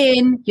go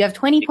in, you have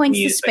 20 points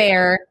to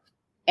spare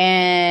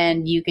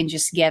and you can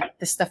just get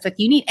the stuff that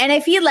you need. And I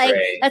feel like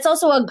that's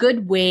also a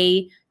good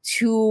way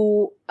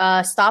to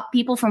stop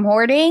people from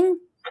hoarding.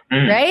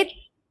 Right?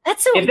 That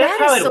is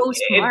so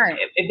smart.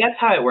 If that's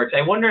how it works,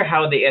 I wonder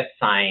how they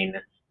assign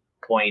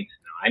points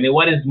now. I mean,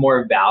 what is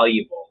more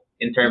valuable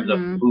in terms of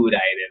food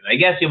items? I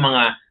guess yung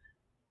mga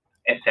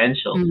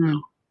essentials.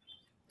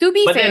 To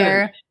be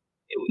fair,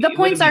 the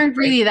points aren't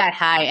really that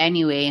high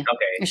anyway.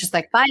 Okay. It's just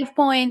like 5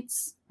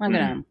 points.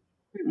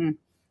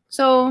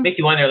 So makes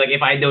you wonder, like,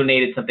 if I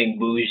donated something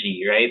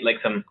bougie, right?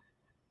 Like some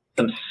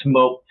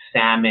smoked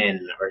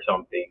salmon or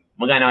something.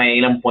 Magkano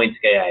ilang points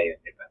kaya yun?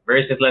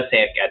 Versus, let's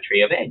say, a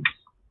tray of eggs.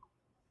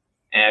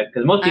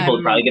 Because most people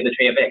would probably get the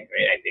tray of eggs,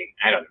 right? I think.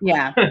 I don't know.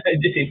 Yeah.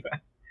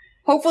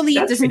 Hopefully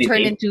it doesn't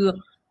turn into,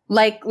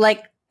 like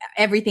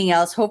everything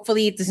else,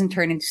 hopefully it doesn't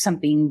turn into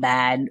something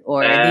bad,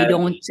 or they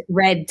don't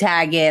red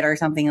tag it or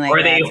something like that.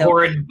 Or they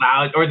hoard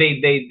or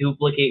they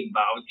duplicate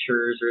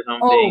vouchers or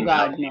something. Oh,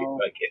 God, no.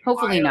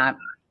 Hopefully not.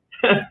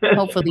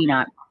 Hopefully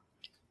not.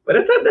 But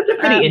that's a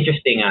pretty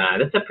interesting,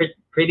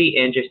 pretty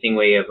interesting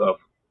way of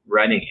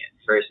running it.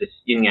 Versus,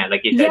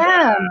 like you said,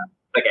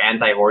 like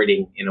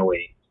anti-hoarding in a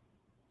way.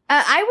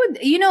 I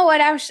would, you know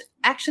what? I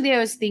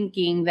was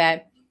thinking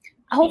that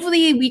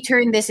hopefully we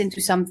turn this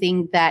into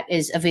something that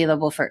is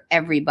available for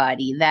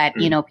everybody. That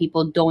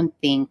people don't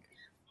think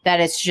that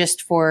it's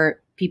just for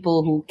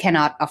people who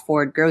cannot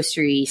afford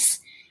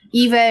groceries.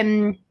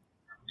 Even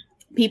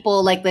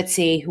people, like, let's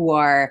say, who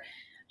are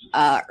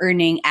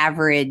earning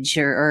average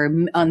or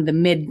on the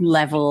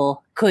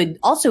mid-level could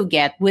also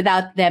get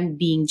without them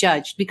being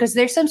judged, because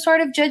there's some sort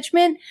of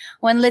judgment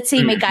when, let's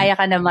say, may kaya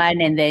ka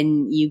naman and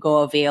then you go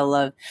avail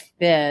of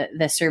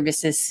the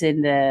services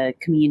in the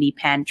community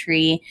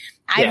pantry.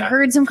 I've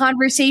heard some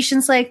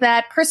conversations like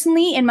that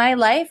personally in my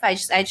life. I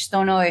just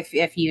don't know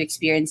if you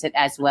experience it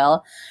as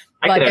well.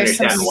 I can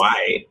understand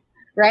why.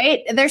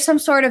 Right? There's some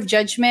sort of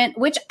judgment,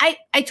 which I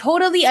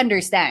totally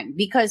understand,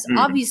 because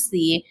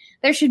obviously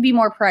there should be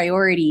more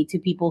priority to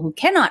people who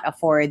cannot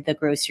afford the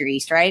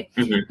groceries, right?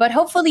 But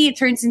hopefully it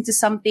turns into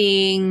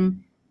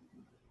something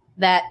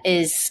that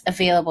is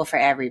available for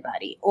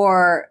everybody,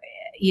 or,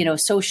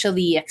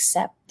 socially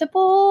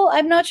acceptable.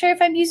 I'm not sure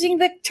if I'm using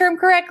the term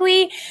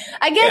correctly.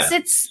 I guess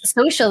it's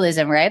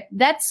socialism, right?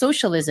 That's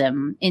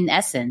socialism in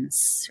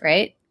essence,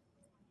 right?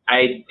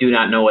 I do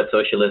not know what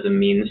socialism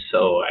means,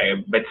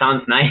 but it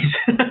sounds nice.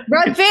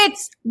 Brad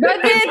Pitts!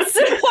 I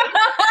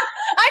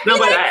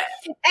feel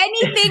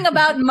anything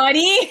about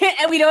money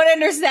and we don't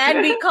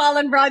understand, we call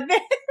him Brad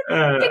Pitts.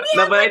 Can you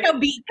have like a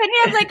beat? Can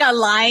you have like a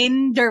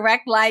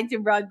direct line to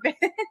Brad Pitt?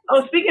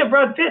 Oh, speaking of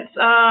Brad Pitt,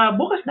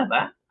 bukas na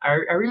ba?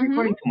 Are we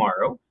recording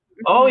tomorrow?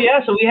 Oh yeah,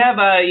 so we have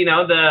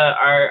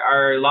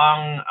our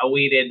long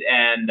awaited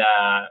and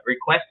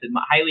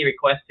highly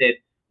requested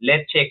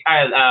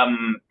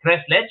Tres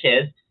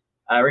Leches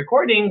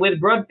recording with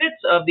Brad Pitt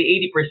of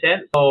the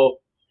 80%. So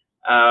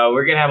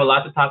we're gonna have a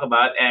lot to talk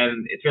about,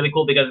 and it's really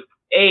cool because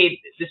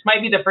this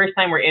might be the first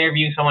time we're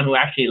interviewing someone who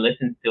actually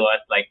listens to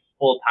us like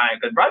full time,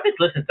 because Brad Pitt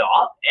listens to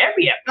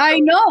every episode. I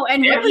know,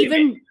 and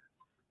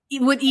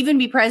would even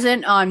be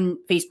present on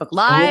Facebook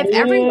Live,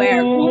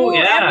 everywhere.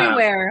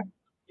 Everywhere.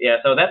 Yeah,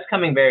 so that's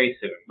coming very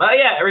soon. But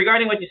yeah,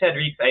 regarding what you said,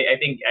 Reeks, I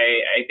think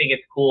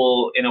it's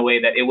cool in a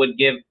way that it would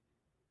give,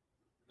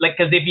 like,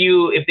 because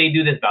if they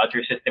do this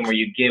voucher system where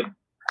you give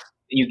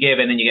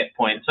and then you get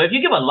points. So if you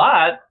give a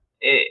lot,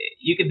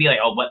 you could be like,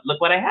 oh, but look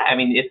what I have. I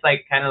mean, it's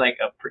like kind of like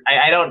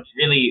I don't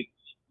really,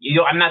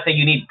 I'm not saying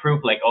you need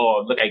proof like,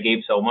 oh, look, I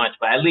gave so much,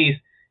 but at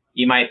least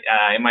it might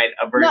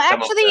avert. No,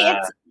 some actually, of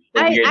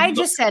the, I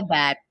just said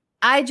that.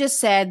 I just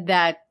said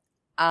that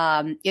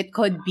it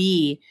could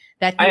be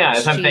that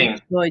something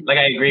like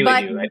I agree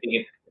with you. I think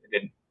it's a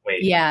good way.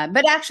 Yeah,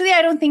 but actually,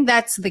 I don't think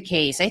that's the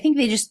case. I think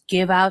they just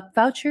give out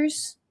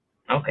vouchers.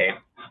 Okay.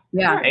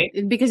 Yeah, right.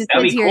 Because it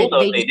That'd says be here cool,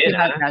 they just give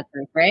out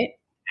vouchers, right?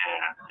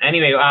 Yeah.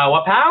 Anyway,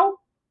 Wapow?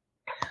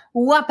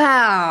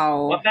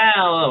 Wapow.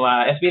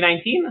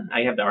 SB19?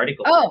 I have the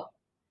article. Oh,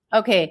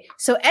 okay.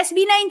 So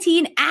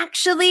SB19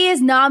 actually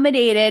is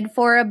nominated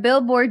for a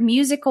Billboard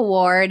Music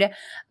Award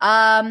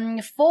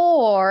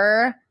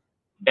for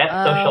Best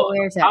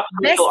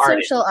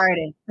Social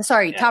Artist.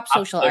 Sorry, Top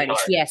Social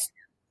Artist. Yes.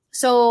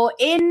 So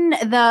in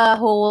the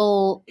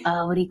whole,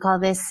 what do you call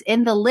this?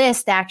 In the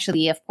list,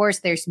 actually, of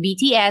course, there's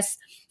BTS,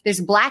 there's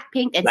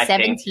Blackpink and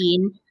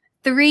 17,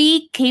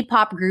 3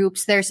 K-pop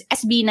groups, there's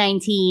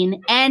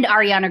SB19 and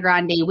Ariana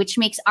Grande, which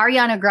makes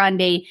Ariana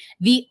Grande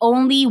the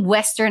only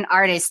Western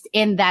artist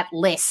in that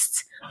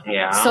list.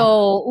 Yeah.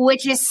 So,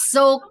 which is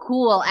so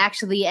cool,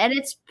 actually. And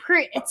it's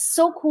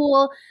so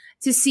cool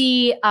to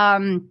see,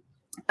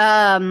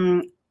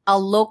 a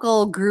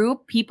local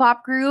group,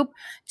 P-pop group,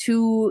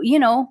 to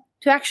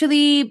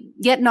actually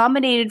get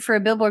nominated for a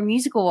Billboard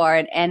Music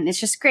Award. And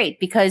it's just great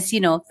because,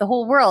 the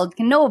whole world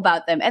can know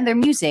about them and their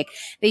music.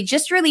 They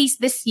just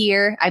released this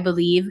year, I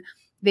believe,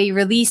 they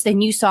released a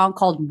new song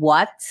called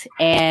What?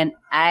 And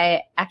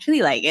I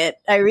actually like it.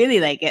 I really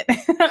like it.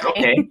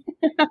 Okay.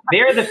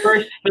 They're the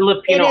first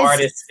Filipino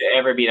artist to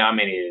ever be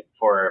nominated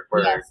for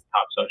Top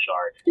Social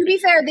Artist. To be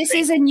fair, this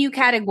is a new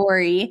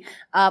category.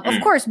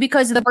 Of course,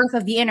 because of the birth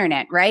of the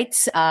internet, right?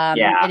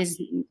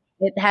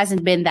 It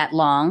hasn't been that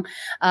long.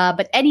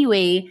 But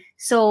anyway,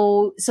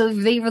 so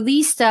they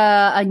released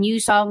a new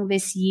song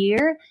this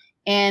year.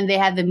 And they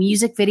had the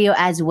music video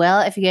as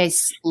well. If you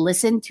guys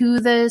listen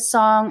to the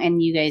song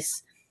and you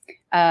guys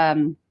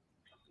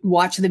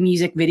watch the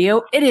music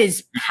video, it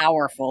is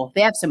powerful.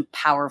 They have some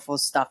powerful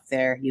stuff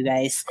there, you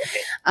guys.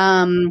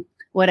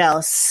 What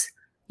else?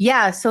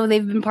 Yeah, so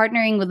they've been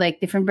partnering with like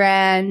different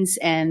brands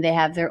and they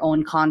have their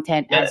own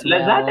content as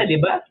well. Lazada,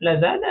 diba?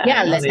 Lazada.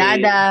 Yeah,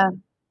 Lazada.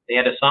 They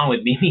had a song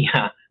with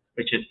Mimiya,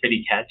 which is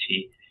pretty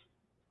catchy.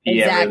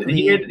 Exactly.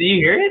 Do you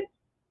hear it?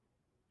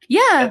 Yeah.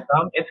 That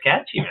song, it's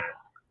catchy, man.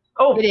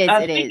 Oh, it is.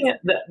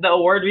 The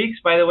award weeks,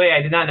 by the way,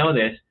 I did not know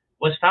this,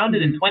 was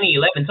founded in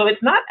 2011. So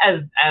it's not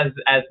as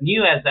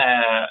new as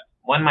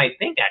one might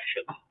think,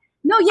 actually.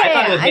 No,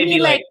 yeah.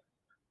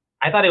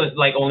 I thought it was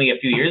like only a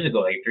few years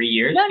ago, like 3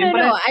 years.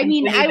 No. I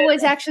mean, I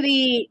was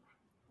actually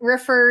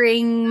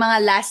referring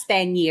mga last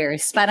 10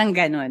 years. Parang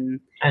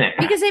ganun.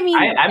 Because I mean,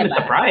 I'm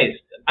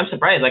surprised. I'm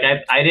surprised. Like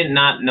I did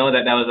not know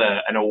that was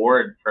an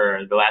award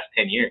for the last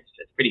 10 years.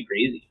 It's pretty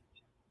crazy.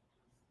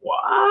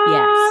 Wow.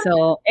 Yeah,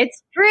 so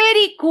it's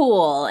pretty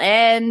cool.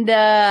 And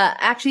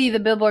actually, the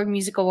Billboard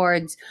Music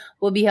Awards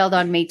will be held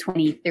on May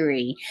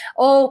 23.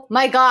 Oh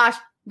my gosh,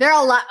 there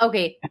are a lot.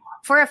 Okay,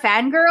 for a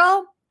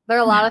fangirl, there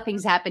are a lot of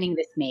things happening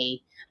this May.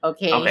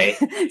 Okay.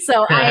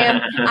 So I'm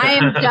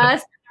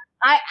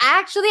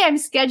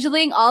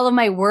scheduling all of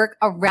my work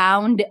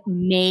around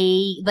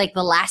May, like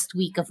the last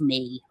week of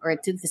May, or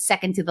to the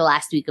second to the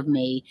last week of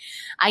May.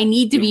 I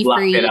need to be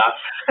free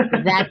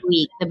that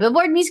week. The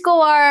Billboard Music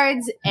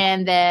Awards,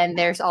 and then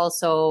there's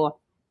also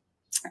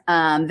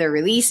the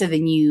release of the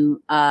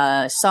new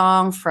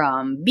song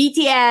from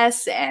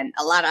BTS and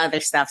a lot of other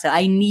stuff. So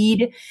I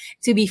need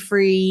to be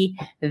free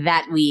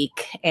that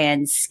week,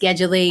 and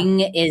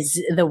scheduling is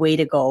the way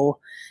to go.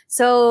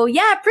 So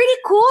yeah, pretty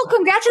cool.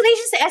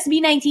 Congratulations to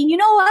SB19. You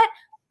know what?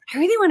 I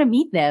really want to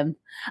meet them.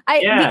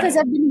 Because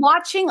I've been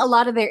watching a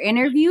lot of their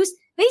interviews.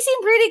 They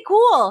seem pretty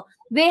cool.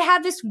 They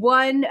had this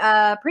one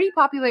pretty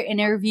popular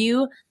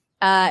interview.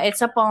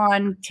 It's up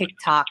on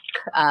TikTok.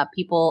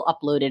 People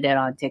uploaded it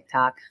on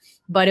TikTok.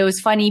 But it was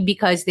funny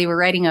because they were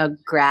riding a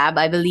Grab,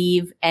 I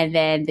believe, and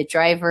then the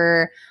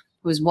driver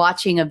was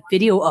watching a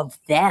video of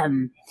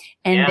them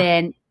and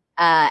then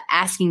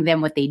asking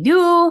them what they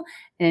do.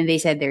 And they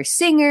said they're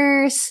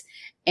singers.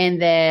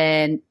 And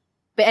then,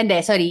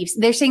 they're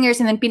singers.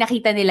 And then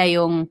pinakita nila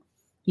yung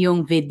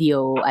yung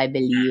video, I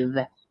believe.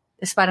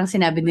 Tapos parang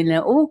sinabi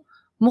nila, oh,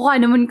 mukha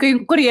naman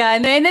kayong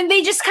Koreano. And then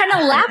they just kind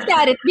of laughed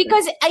at it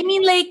because, I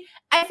mean, like,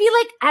 I feel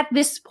like at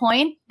this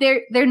point,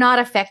 they're not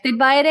affected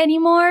by it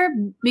anymore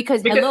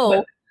because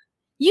hello,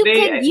 you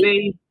can...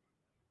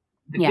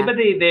 But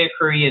they're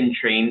Korean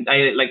trained.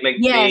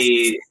 Yes.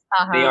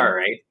 They are,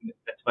 right?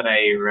 That's what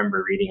I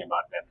remember reading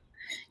about them.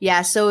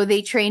 Yeah, so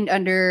they trained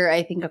under,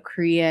 I think, a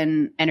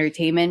Korean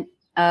entertainment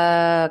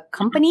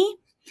company.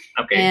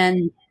 Okay.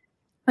 And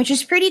which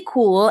is pretty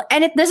cool.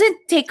 And it doesn't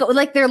take,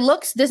 like, their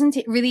looks doesn't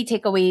really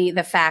take away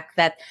the fact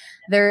that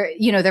they're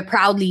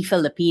proudly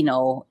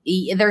Filipino.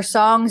 Their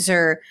songs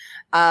are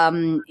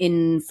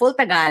in full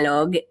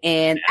Tagalog.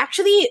 And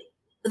actually,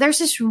 there's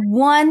this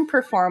one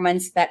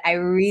performance that I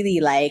really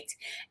liked.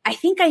 I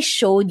think I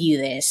showed you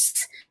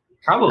this.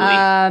 Probably.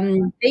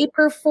 They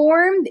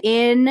performed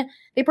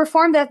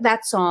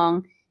that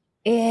song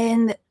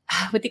in,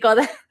 what do you call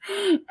that?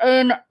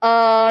 In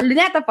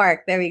Luneta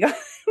Park. There we go.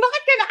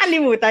 Bakit ka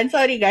nakalimutan?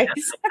 Sorry, guys.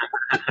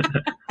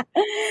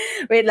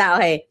 Wait lang,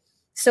 okay.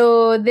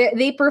 So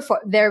they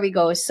perform. There we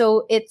go.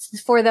 So it's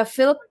for the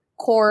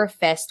Philcore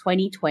Fest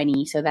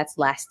 2020. So that's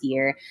last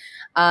year.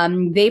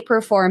 They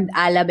performed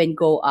Alab and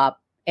Go Up.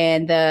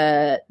 And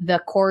the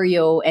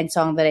choreo and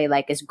song that I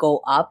like is Go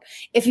Up.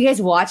 If you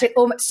guys watch it,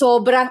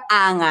 sobrang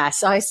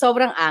angas. Okay,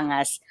 sobrang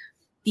angas.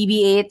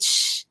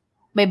 TBH,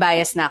 may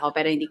bias na ako,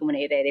 pero hindi ko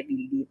muna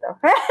i-reveal dito.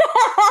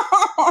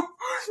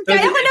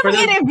 Kaya ko na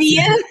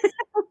i-reveal.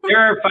 There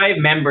are 5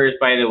 members,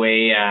 by the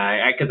way,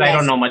 because I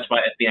don't know much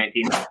about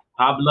SB19.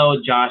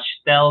 Pablo, Josh,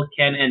 Stel,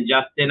 Ken, and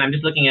Justin. I'm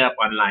just looking it up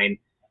online.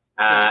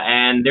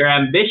 And their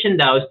ambition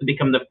now is to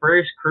become the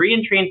first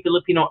Korean-trained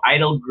Filipino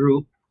idol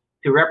group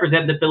to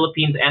represent the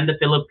Philippines and the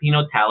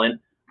Filipino talent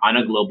on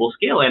a global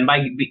scale. And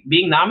by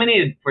being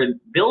nominated for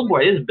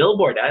Billboard, this is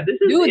Billboard.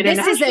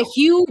 This is a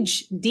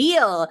huge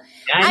deal.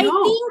 I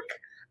think,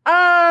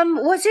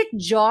 was it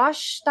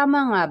Josh?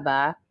 Tama nga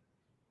ba?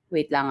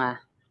 Wait lang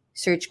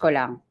Search ko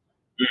lang.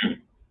 Mm-hmm.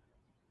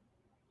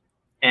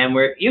 And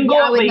we're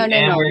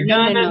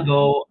gonna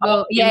go.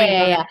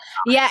 Yeah.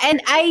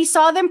 And I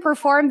saw them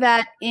perform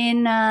that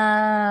in,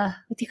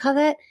 what do you call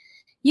that?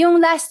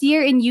 Yung last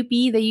year in UP,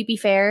 the UP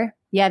Fair.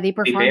 Yeah, they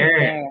performed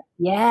there.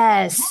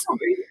 Yes. Oh,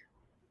 really?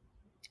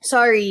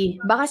 Sorry,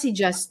 baka si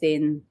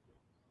Justin.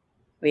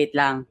 Wait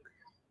lang.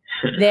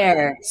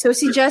 There. So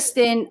si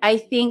Justin, I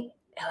think,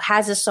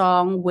 has a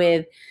song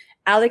with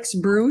Alex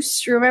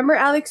Bruce. Remember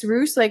Alex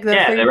Bruce? Like the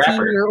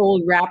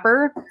 13-year-old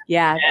rapper?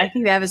 Yeah, I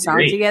think they have a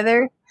song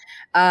together.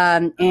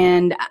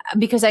 And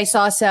because I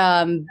saw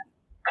some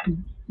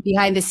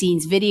behind the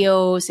scenes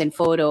videos and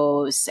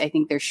photos, I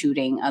think they're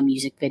shooting a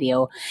music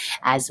video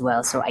as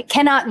well. So I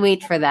cannot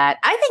wait for that.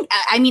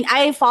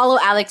 I follow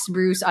Alex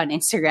Bruce on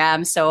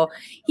Instagram. So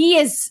she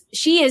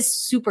is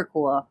super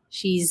cool.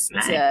 She's,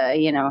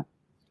 nice.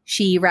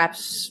 She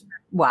raps.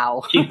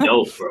 Wow. She's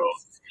dope, bro.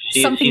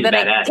 Something that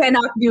badass. I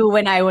cannot do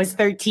when I was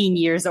 13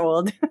 years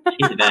old.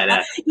 She's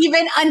badass.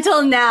 Even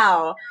until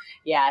now.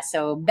 Yeah,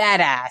 so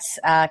badass.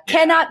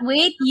 Cannot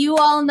wait. You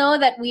all know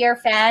that we are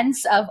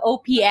fans of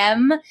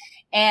OPM.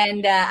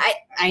 And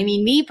I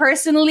mean, me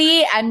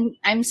personally,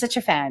 I'm such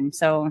a fan.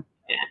 So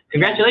yeah.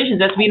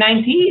 Congratulations,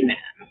 SB19.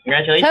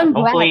 Congratulations.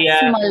 Hopefully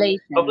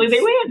they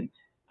win.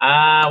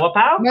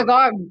 Wapow? My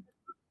God.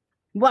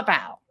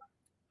 Wapow.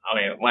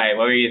 Okay, why?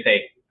 What were you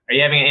saying? Are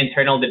you having an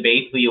internal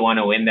debate who you want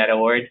to win that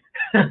award?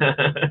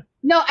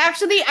 No,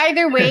 actually,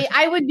 either way,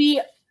 I would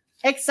be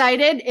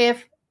excited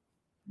if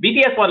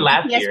BTS won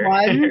last year.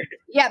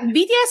 Yeah,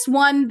 BTS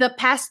won the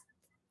past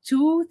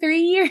 2-3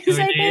 years,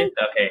 I think.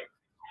 Okay.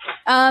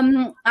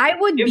 I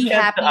would be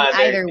happy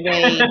either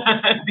way.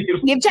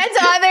 Give chance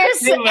to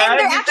others, and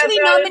they're actually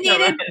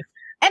nominated.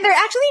 And they're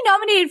actually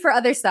nominated for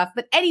other stuff.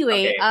 But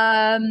anyway, okay.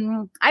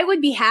 I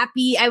would be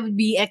happy. I would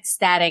be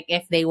ecstatic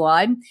if they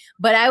won.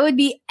 But I would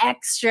be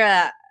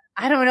extra.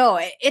 I don't know.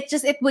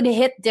 It would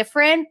hit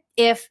different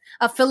if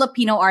a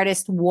Filipino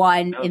artist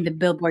won in the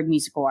Billboard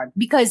Music Award,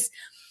 because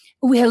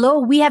we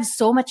have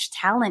so much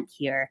talent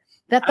here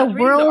that the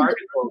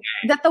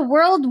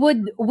world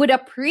would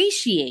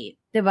appreciate,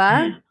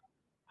 diba?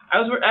 I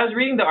was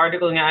reading the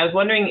article and I was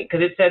wondering,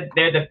 because it said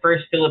they're the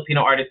first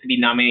Filipino artist to be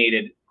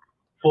nominated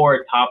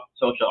for top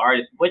social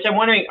artist, which I'm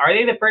wondering, are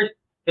they the first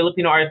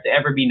Filipino artist to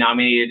ever be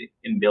nominated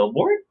in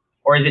Billboard?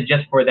 Or is it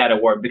just for that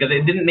award? Because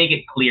it didn't make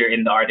it clear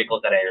in the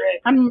articles that I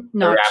read. I'm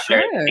not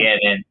sure.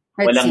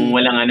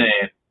 Walang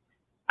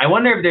I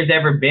wonder if there's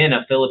ever been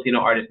a Filipino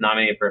artist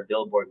nominated for a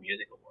Billboard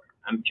Music Award.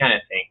 I'm trying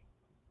to think.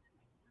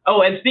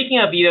 Oh, and speaking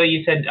of,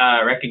 you said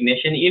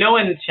recognition. You know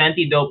when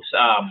Shanty Dope's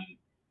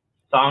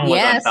song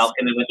was on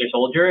Falcon and Winter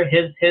Soldier?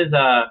 His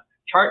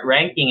chart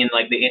ranking in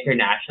like the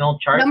international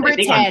charts, Number I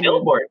think 10. on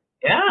Billboard.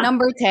 Yeah.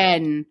 Number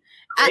 10.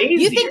 Crazy,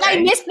 you think right?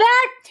 I missed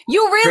that?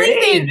 You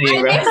really think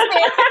I right? missed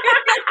it?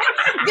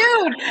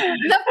 Dude,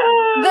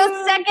 the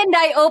second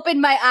I opened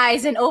my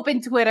eyes and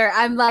opened Twitter,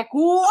 I'm like,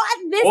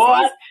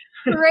 what?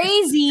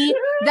 crazy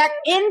that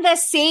in the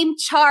same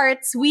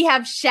charts we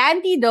have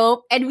Shanty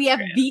Dope and we have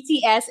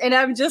BTS, and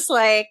I'm just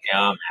like,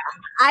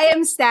 I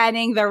am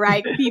standing the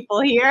right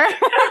people here.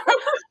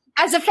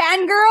 As a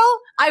fangirl,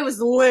 I was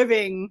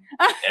living.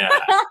 Yeah.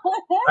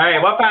 All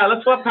right,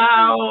 let's talk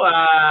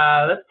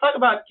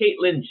about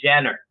Caitlyn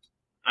Jenner.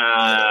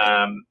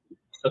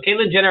 So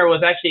Caitlyn Jenner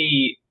was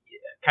actually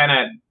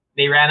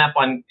they ran up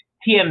on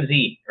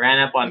TMZ,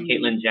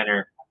 Caitlyn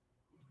Jenner,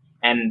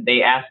 and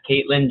they asked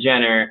Caitlyn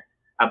Jenner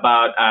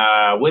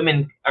about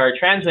women or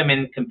trans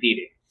women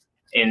competing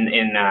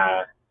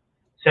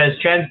says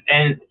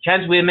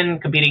trans women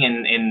competing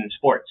in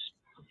sports.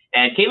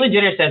 And Caitlyn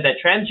Jenner says that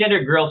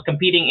transgender girls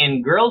competing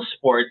in girls'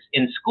 sports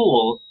in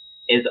school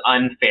is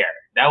unfair.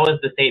 That was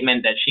the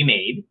statement that she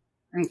made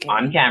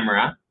on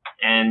camera,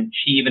 and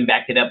she even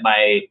backed it up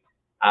by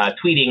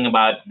tweeting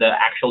about the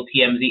actual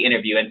TMZ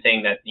interview and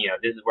saying that,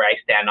 this is where I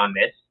stand on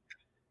this.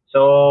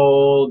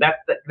 So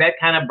that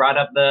kind of brought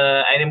up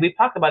and we've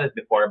talked about this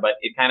before, but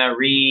it kind of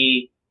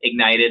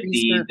reignited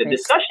the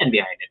discussion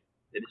behind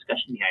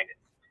it.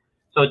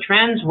 So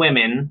trans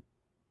women,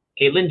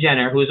 Caitlyn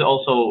Jenner, who's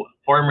also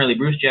formerly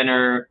Bruce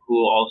Jenner,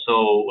 who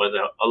also was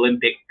an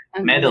Olympic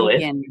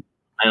medalist, an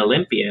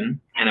Olympian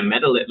and a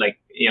medalist,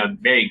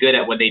 very good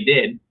at what they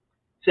did,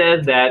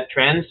 says that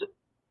trans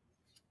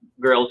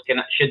girls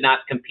should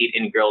not compete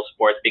in girls'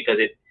 sports because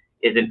it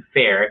isn't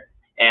fair,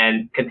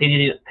 and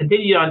continued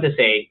on to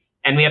say,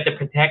 and we have to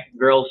protect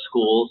girls'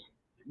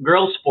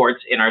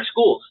 sports in our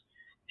schools.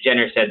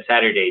 Jenner said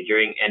Saturday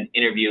during an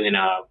interview in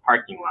a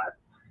parking lot,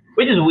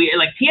 which is weird.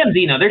 Like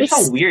TMZ, no, they're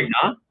so weird,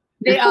 no?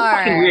 They are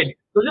fucking weird.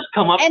 They'll just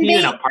come up to you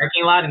in a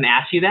parking lot and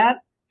ask you that.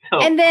 So,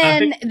 and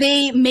then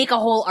they make a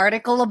whole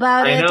article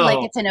about it,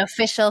 like it's an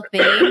official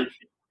thing.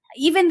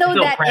 Even though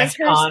that is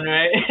her,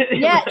 right?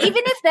 Yeah,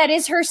 even if that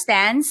is her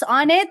stance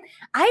on it,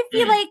 I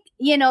feel like,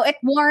 it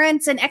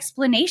warrants an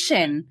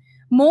explanation.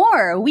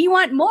 More. We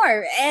want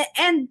more.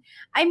 And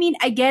I mean,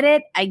 I get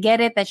it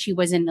that she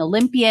was an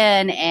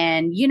Olympian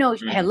and,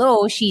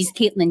 hello, she's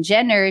Caitlyn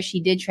Jenner. She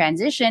did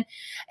transition.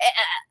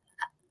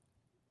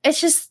 It's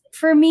just,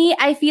 for me,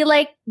 I feel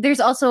like there's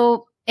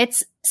also,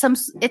 it's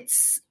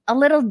a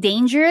little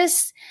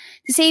dangerous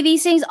to say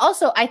these things.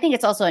 Also, I think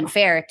it's also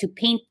unfair to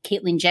paint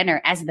Caitlyn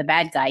Jenner as the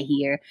bad guy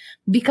here,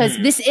 because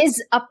this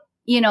is a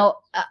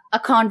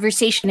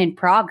conversation in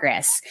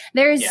progress.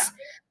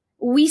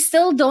 We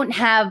still don't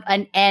have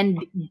an end,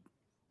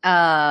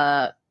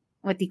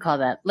 what do you call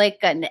that? Like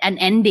an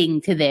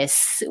ending to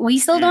this. We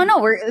still don't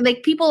know.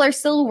 People are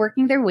still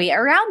working their way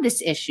around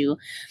this issue.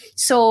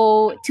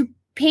 So to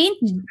paint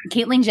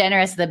Caitlyn Jenner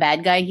as the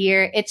bad guy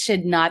here, it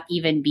should not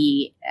even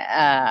be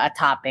a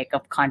topic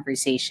of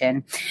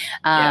conversation.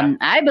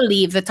 I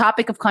believe the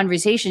topic of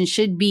conversation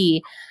should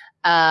be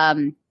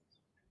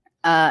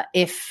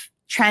if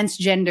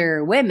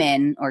transgender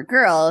women or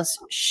girls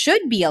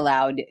should be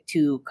allowed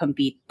to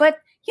compete. But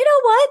you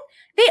know what?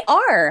 They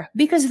are,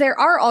 because there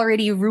are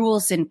already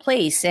rules in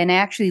place. And I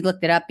actually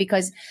looked it up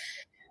because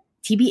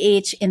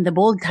TBH in the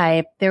bold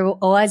type, there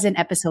was an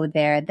episode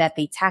there that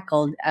they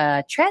tackled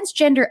a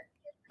transgender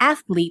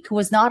athlete who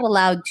was not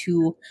allowed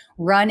to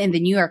run in the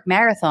New York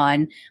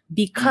Marathon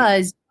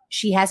because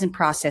she hasn't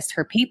processed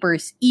her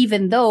papers,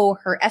 even though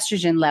her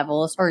estrogen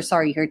levels, her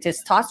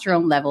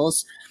testosterone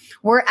levels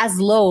were as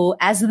low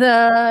as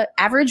the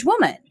average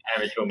woman.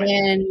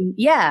 And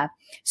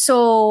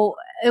so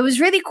it was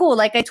really cool.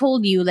 Like I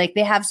told you, they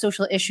have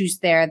social issues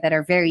there that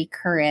are very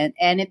current.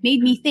 And it made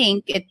me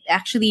think,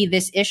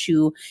 this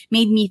issue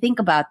made me think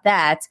about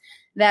that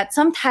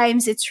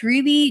sometimes it's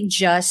really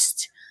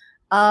just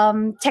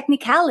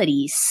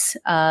technicalities,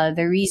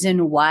 the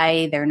reason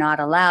why they're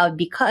not allowed,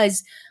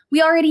 because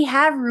we already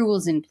have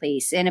rules in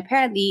place. And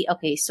apparently,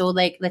 so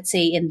let's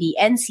say in the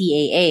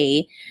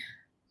NCAA,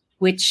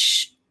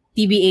 which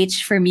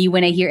TBH for me,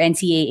 when I hear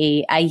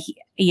NCAA,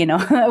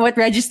 what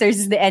registers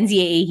is the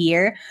NCAA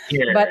here.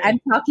 But I'm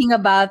talking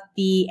about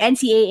the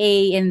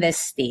NCAA in the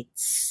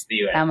States.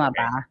 The US. Tama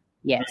ba?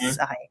 Yes.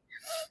 Okay.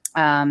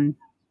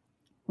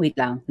 Wait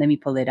lang. Let me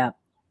pull it up.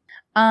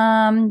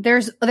 There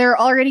are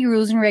already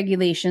rules and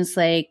regulations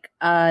they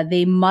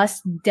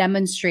must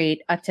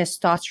demonstrate a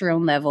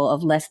testosterone level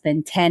of less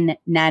than 10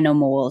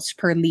 nanomoles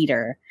per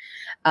liter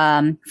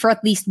for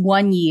at least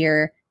 1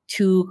 year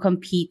to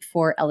compete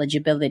for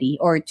eligibility,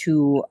 or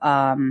to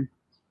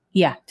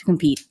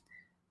compete,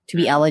 to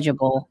be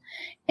eligible.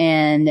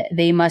 And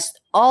they must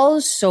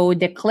also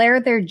declare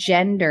their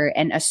gender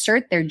and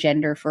assert their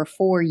gender for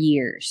 4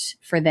 years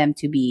for them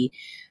to be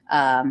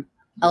eligible.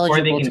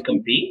 Before they can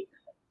compete?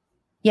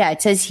 Yeah,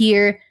 it says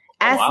here,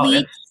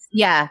 athletes,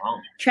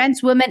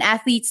 trans women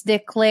athletes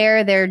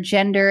declare their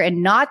gender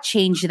and not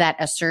change that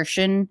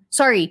assertion.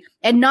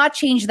 And not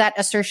change that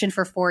assertion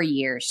for 4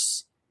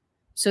 years.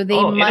 So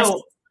they must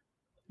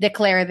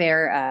declare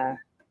their,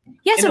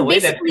 in a way,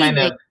 that's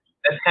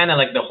kind of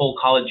like the whole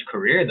college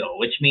career, though,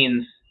 which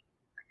means,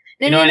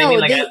 No.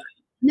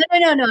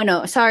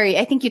 Sorry,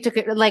 I think you took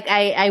it,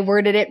 I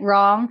worded it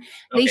wrong.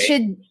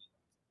 Okay.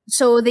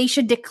 They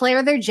should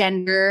declare their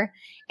gender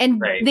And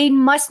Right. they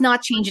must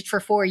not change it for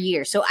 4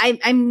 years. So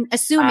I'm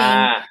assuming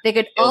they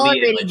could it'll be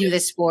already do legit. the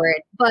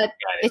sport, but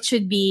Got it. it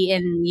should be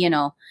in,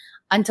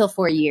 until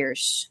 4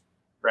 years.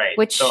 Right.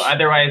 Which- So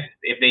otherwise,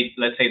 if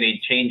let's say they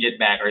change it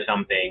back or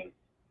something,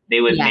 they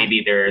would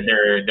maybe their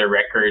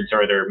records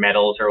or their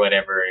medals or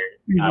whatever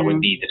would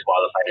be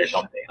disqualified or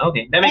something.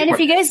 Okay, that makes And more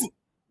sense.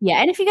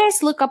 and if you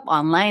guys look up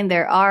online,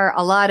 there are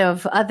a lot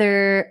of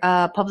other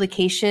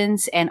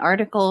publications and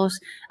articles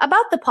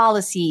about the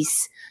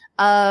policies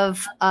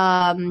of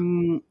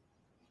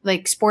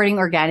like sporting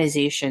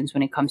organizations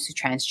when it comes to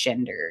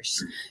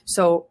transgenders.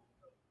 So,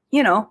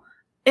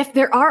 if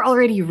there are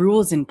already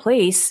rules in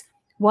place,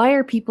 why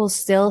are people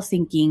still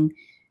thinking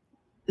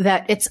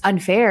that it's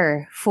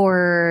unfair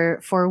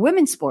for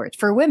women's sports,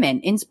 for women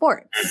in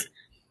sports?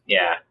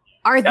 Yeah.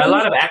 Are A they,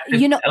 lot of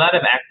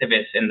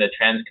activists in the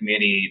trans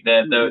community.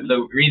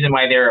 The reason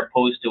why they're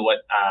opposed to what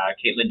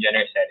Caitlyn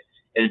Jenner said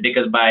is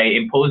because by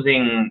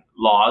imposing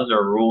laws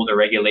or rules or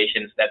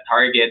regulations that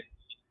target,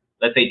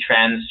 let's say,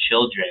 trans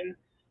children,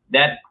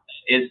 that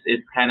is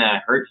kind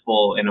of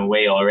hurtful in a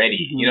way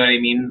already. You know what I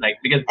mean? Like,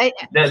 because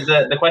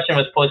the question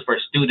was posed for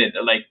student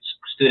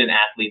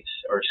athletes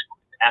or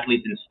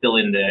athletes still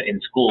in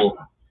school.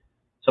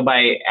 So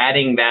by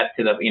adding that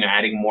to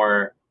adding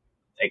more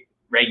like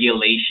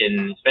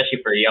regulation, especially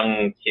for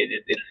young kids,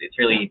 it's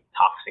really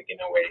toxic in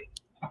a way.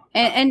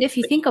 And if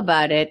you think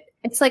about it,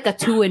 it's like a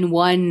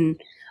 2-in-1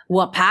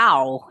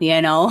 wapow,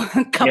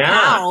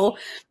 kapow,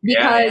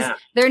 because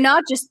they're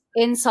not just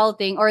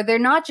insulting, or they're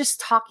not just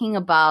talking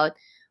about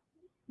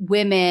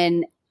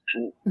women.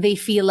 They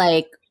feel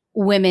like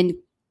women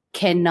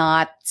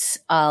cannot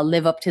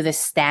live up to the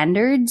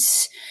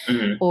standards,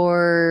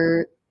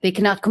 or they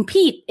cannot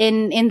compete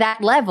in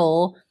that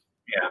level,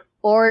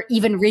 or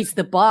even raise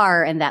the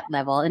bar in that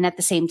level. And at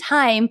the same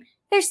time,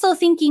 they're still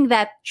thinking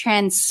that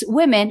trans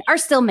women are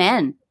still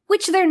men,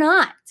 which they're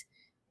not.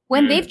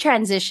 When they've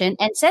transitioned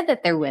and said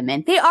that they're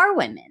women, they are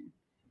women.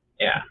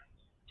 Yeah.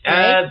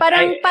 Right?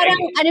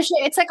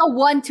 It's like a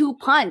 1-2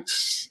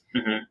 punch.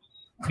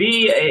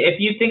 If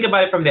you think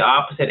about it from the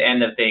opposite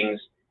end of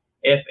things,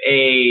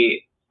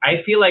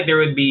 I feel like there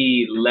would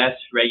be less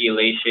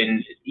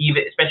regulation,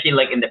 even especially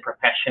like in the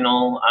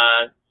professional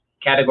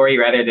category,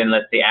 rather than,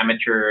 let's say,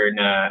 amateur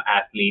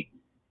athlete.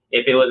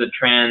 If it was a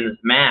trans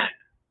man,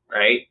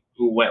 right,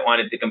 who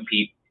wanted to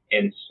compete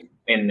in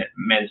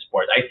men's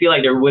sports, I feel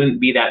like there wouldn't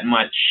be that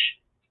much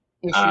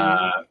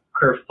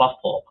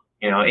kerfuffle,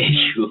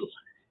 issue.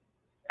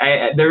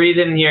 The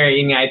reason here,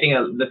 I think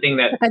the thing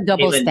that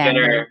Caitlyn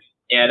Jenner,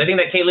 the thing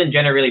that Caitlyn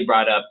Jenner really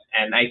brought up,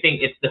 and I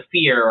think it's the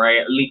fear, or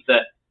at least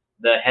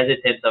the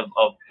hesitance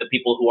of the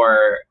people who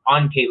are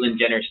on Caitlyn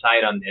Jenner's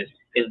side on this,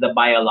 is the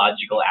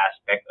biological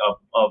aspect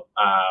of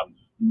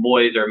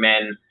boys or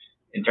men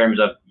in terms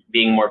of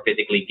being more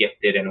physically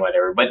gifted and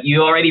whatever. But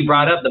you already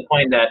brought up the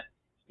point that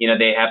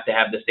they have to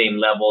have the same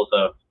levels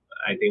of,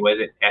 I think, was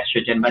it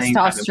estrogen?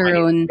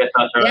 Testosterone. They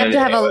have to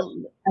have a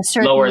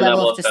certain lower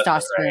level of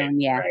testosterone.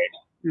 Right.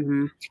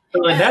 Mm-hmm.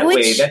 So in that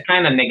way, that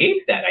kind of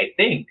negates that, I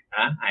think.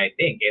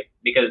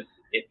 Because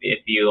if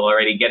you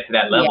already get to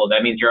that level,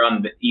 that means you're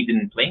on the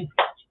even playing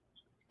field.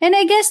 And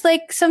I guess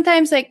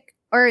sometimes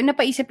or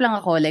napaisip lang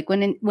ako,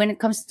 when it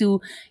comes to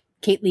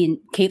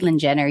Caitlyn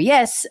Jenner,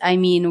 yes, I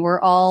mean, we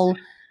all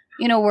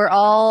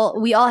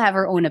have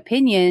our own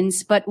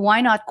opinions, but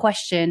why not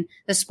question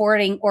the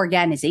sporting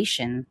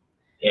organization?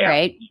 Yeah.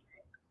 Right?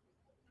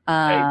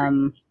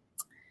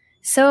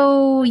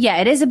 So yeah,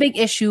 it is a big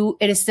issue.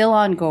 It is still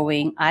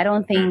ongoing. I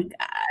don't think,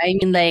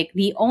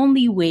 the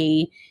only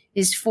way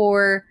is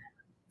for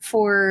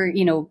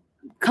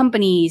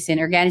companies and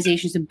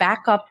organizations to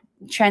back up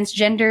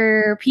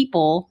transgender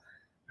people,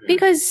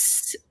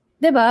 because,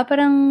 diba,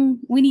 parang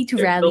we need to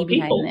rally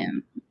behind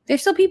them. They're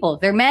still people.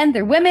 They're men,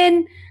 they're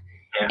women,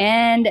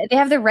 and they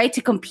have the right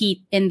to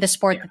compete in the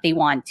sport that they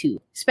want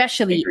to,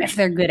 especially if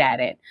they're good at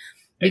it.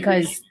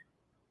 Because,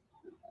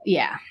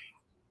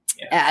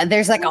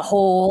 there's like a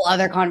whole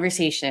other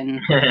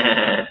conversation.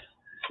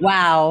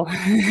 Wow.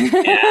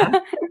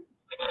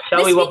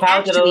 Shall we walk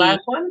out to the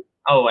last one?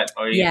 Oh, what?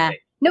 Oh, yeah.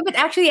 No, but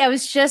actually, I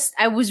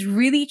was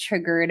really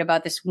triggered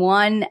about this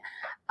one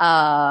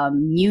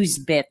news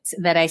bit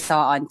that I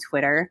saw on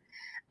Twitter.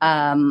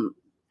 I'm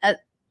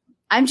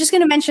just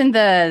going to mention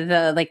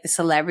the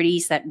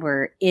celebrities that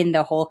were in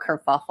the whole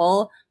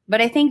kerfuffle,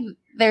 but I think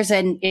there's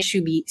an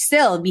issue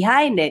still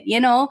behind it,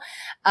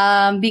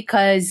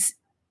 because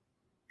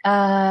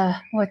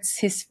what's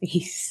his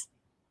face?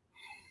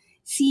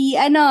 Si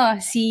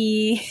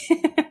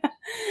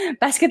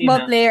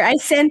basketball player. I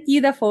sent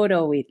you the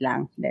photo. Wait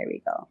lang. There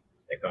we go.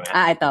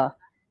 Ito.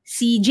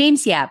 Si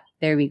James Yap.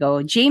 There we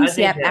go. James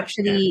Yap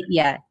actually,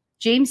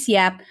 James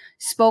Yap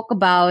spoke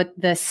about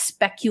the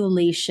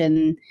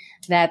speculation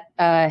that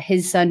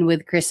his son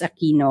with Chris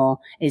Aquino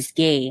is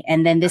gay.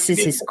 And then this is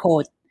his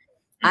quote.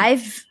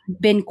 I've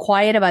been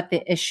quiet about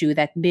the issue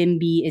that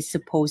Bimby is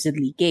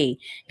supposedly gay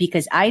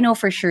because I know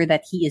for sure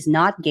that he is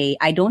not gay.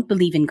 I don't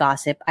believe in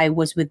gossip. I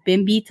was with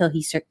Bimby till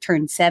he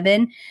turned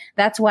 7.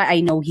 That's why I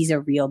know he's a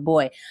real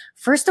boy.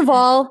 First of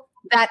all,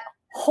 that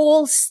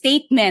whole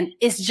statement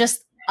is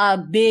just a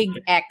big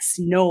X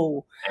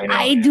no.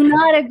 I do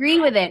not agree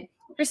with it.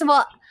 First of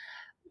all,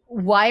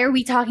 why are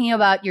we talking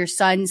about your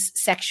son's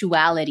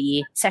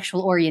sexuality,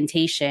 sexual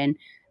orientation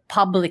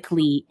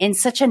publicly in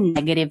such a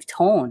negative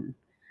tone?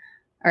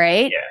 All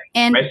right? Yeah.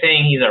 And by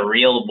saying he's a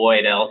real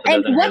boy, that also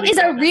and doesn't what really is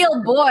a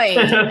real boy?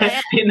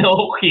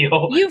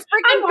 Pinocchio. You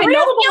freaking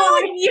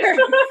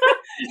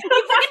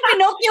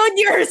Pinocchio'd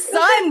your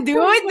son, dude.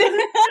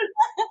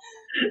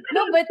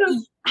 No, but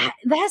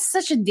that's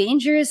such a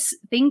dangerous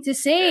thing to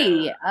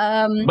say.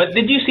 But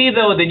did you see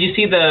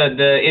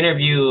the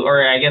interview,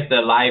 or I guess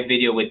the live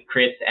video with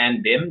Chris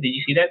and Bim? Did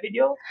you see that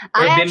video?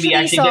 Where Bimby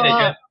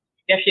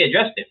actually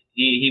addressed it.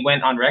 He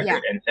went on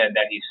record and said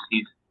that he's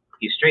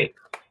straight.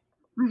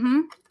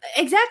 Mm-hmm.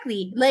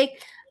 Exactly.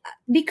 Like,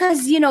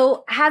 because,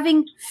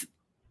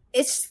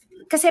 it's,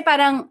 kasi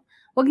parang,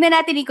 wag na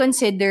natin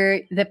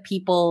i-consider the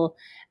people,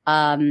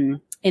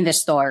 in the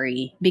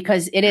story,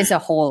 because it is a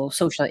whole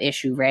social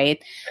issue,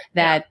 right?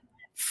 That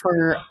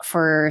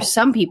for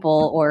some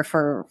people, or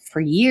for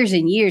years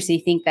and years, they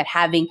think that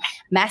having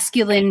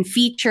masculine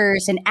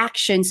features and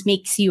actions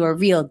makes you a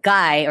real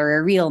guy or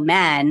a real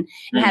man,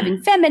 and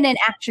having feminine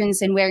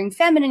actions and wearing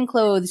feminine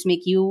clothes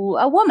make you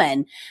a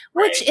woman,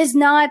 which is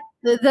not.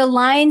 The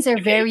lines are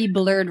very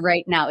blurred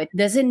right now. It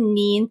doesn't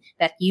mean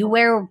that you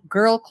wear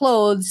girl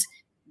clothes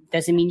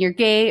doesn't mean you're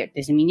gay. It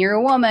doesn't mean you're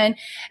a woman.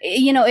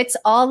 It's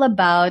all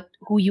about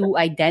who you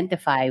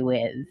identify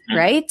with,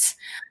 right?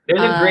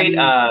 There's a great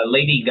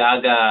Lady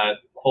Gaga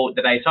quote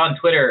that I saw on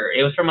Twitter.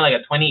 It was from like a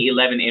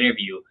 2011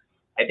 interview.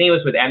 I think it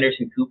was with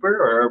Anderson Cooper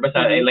or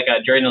like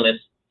a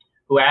journalist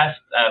who asked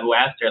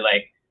her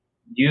like,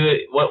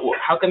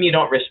 how come you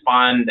don't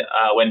respond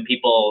when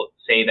people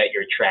say that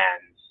you're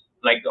trans,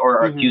 like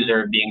or accuse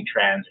her of being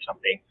trans or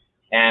something?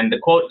 And the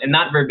quote, and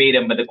not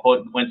verbatim, but the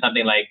quote went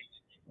something like,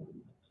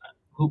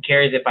 "Who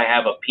cares if I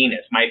have a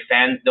penis? My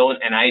fans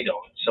don't, and I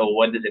don't. So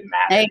what does it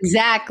matter?"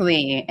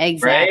 Exactly.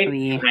 Right?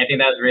 And I think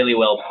that was really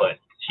well put.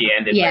 She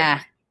ended.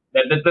 Yeah.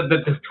 Like,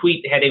 the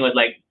tweet heading was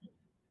like,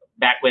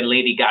 "Back when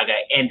Lady Gaga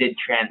ended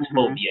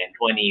transphobia in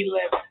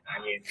 2011." I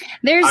mean,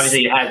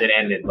 obviously it hasn't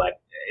ended, but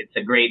it's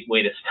a great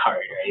way to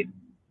start, right?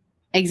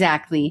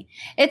 Exactly.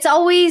 It's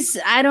always,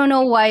 I don't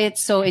know why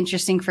it's so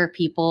interesting for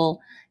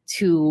people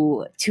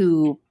to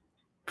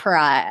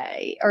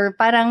pry or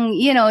parang,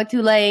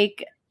 to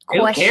like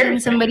question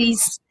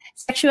somebody's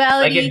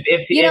sexuality. Like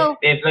if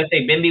let's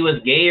say Bimby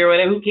was gay or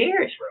whatever, who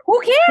cares, bro? Who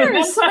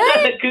cares?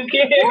 Right? Who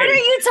cares? What are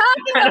you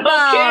talking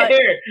about? I don't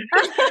care.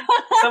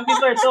 Some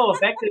people are so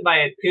affected by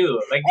it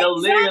too. Like they'll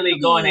literally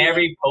go on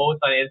every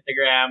post on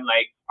Instagram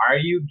like, "Are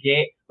you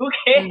gay?" Who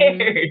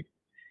cares?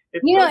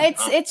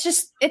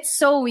 It's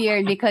so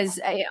weird because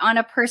on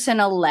a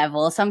personal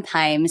level,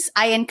 sometimes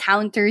I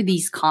encounter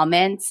these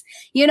comments,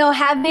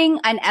 having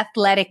an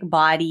athletic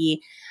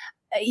body,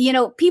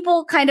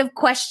 people kind of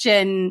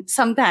question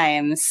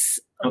sometimes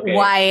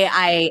why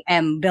I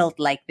am built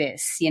like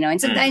this, and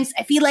sometimes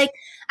I feel like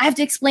I have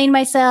to explain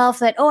myself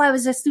that, I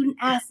was a student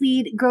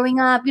athlete growing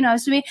up, I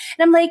was doing,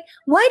 and I'm like,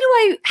 why do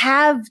I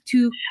have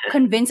to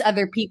convince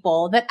other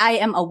people that I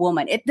am a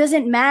woman? It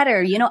doesn't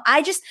matter.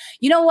 I just,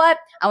 what?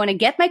 I want to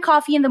get my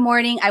coffee in the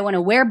morning. I want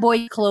to wear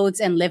boy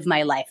clothes and live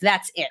my life.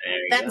 That's it.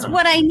 That's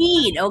what I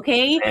need.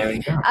 Okay.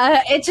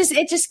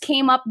 It just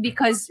came up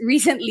because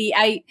recently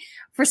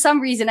for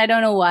some reason, I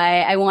don't know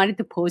why, I wanted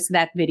to post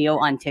that video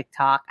on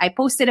TikTok. I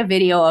posted a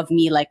video of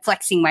me like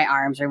flexing my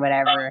arms or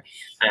whatever.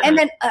 And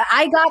then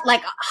I got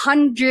like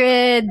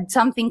 100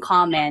 something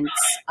comments.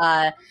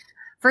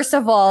 First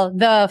of all,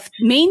 the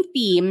main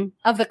theme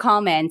of the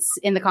comments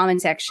in the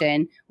comment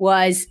section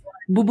was,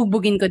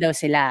 bubugbugin ko daw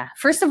sila.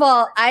 First of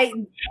all, I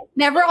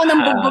never ako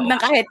nang bugbog ng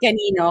kahit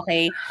kanino,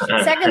 okay?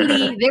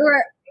 Secondly,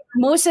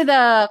 most of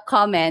the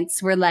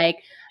comments were like,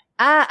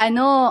 tagwe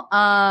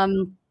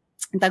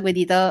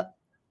dito,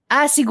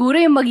 siguro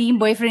yung magiging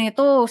boyfriend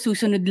nito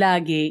susunod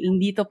lagi,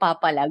 hindi to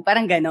papalag.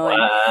 Parang ganon.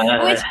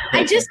 Which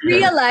I just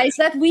realized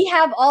that we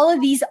have all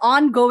of these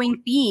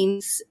ongoing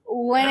themes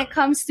when it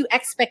comes to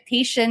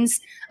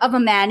expectations of a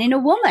man and a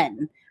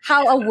woman.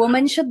 How a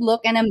woman should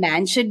look and a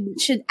man should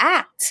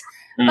act.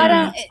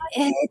 Parang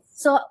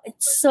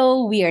it's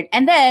so weird.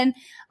 And then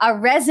a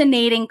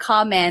resonating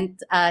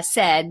comment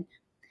said,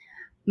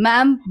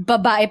 "Ma'am,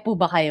 babae po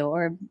ba kayo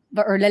or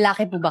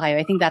lalaki po ba kayo?"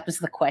 I think that was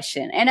the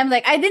question. And I'm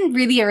like, I didn't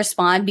really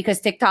respond because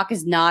TikTok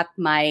is not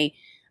my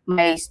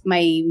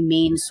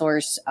main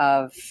source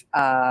of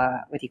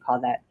what do you call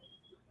that?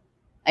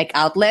 Like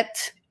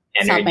outlet.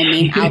 It's not my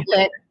main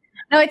outlet.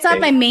 No, it's not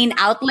my main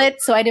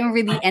outlet, so I didn't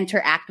really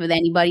interact with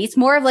anybody. It's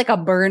more of like a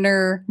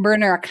burner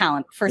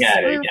account for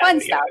fun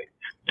stuff.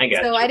 I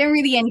didn't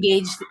really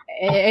engage.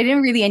 I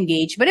didn't really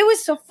engage, but it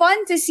was so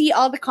fun to see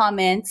all the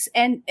comments,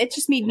 and it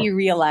just made me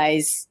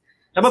realize.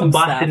 Some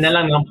stuff.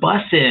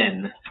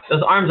 Bussin'.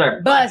 Those arms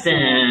are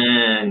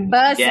bussin'.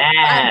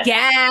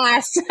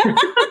 Gas.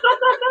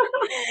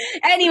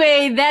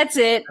 Anyway, that's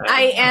it.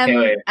 I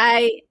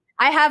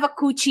have a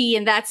coochie,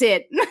 and that's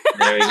it.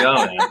 There we go,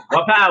 man.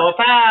 Wapow.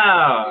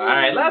 All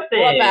right, left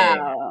it.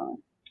 Wapow.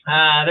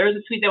 There was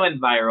a tweet that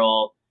went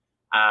viral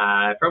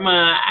from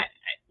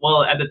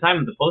well, at the time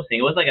of the posting,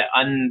 it was like a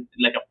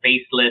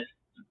faceless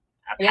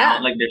account. Yeah.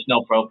 Like there's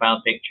no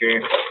profile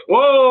picture.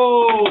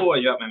 Whoa!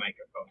 I dropped my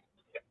microphone.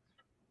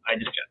 I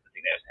just dropped the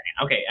thing that I was saying.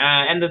 Okay,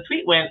 and the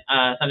tweet went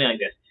something like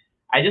this.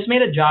 I just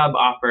made a job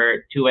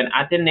offer to an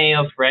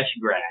Ateneo fresh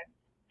grad,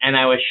 and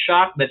I was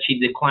shocked that she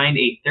declined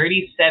a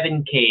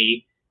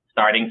 $37K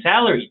starting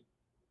salary.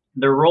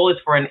 The role is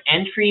for an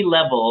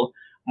entry-level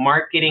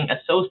marketing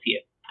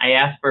associate. I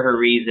asked for her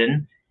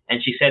reason,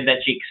 and she said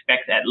that she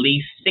expects at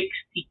least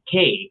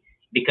 $60K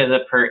because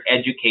of her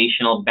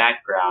educational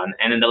background.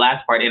 And in the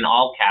last part, in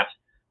all caps,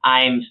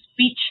 I'm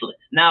speechless.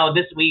 Now,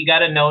 we got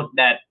to note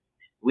that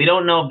we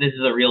don't know if this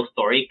is a real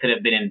story. It could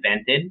have been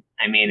invented.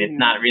 I mean, it's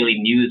not really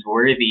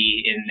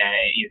newsworthy.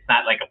 It's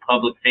not like a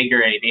public figure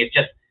or anything. It's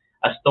just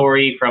a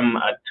story from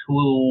a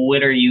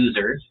Twitter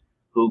user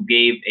who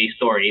gave a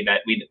story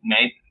that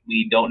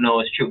we don't know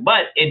is true.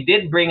 But it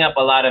did bring up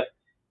a lot of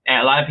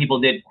people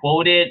did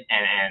quote it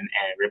and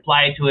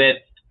reply to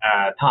it,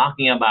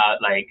 talking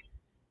about like,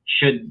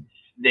 should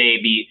they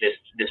be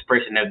this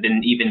person have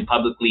been even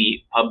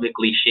publicly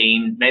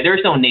shamed? Now,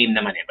 there's no name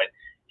naman, but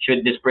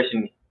should this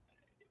person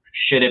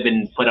should have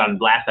been put on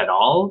blast at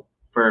all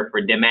for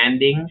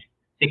demanding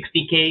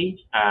 $60K,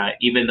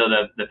 even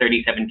though the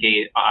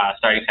 $37K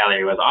starting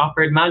salary was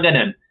offered? Mga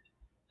ganun.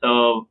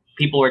 So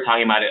people were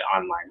talking about it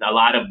online. A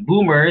lot of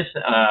boomers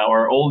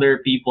or older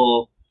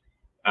people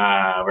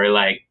were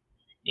like,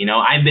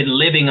 I've been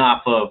living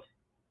off of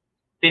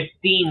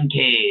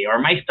 $15K or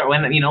my start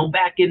when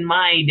back in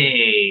my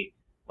day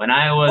when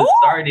I was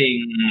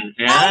starting.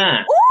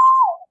 Yeah.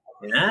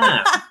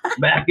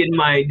 Back in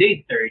my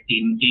day,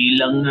 13K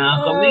lang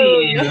nga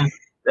kami.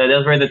 So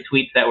those were the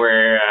tweets that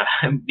were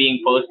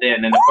being posted,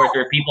 and then of course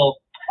there were people.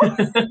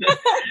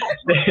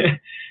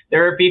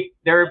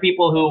 there were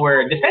people who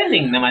were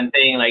defending them and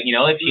saying like,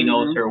 if she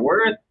knows her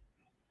worth.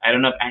 I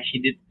don't know if actually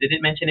did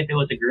it mention if it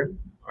was a girl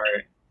or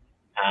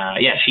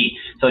she.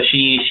 So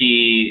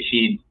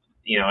she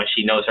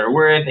knows her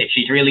worth. If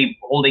she's really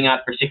holding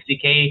out for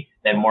 $60K,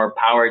 then more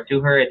power to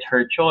her. It's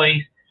her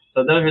choice.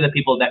 So those are the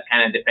people that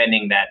kind of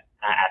defending that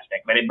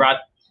aspect. But it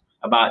brought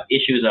about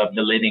issues of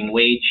the living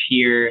wage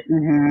here. Is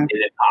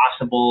it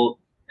possible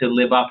to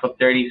live off of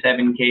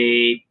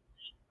 $37K?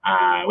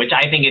 Which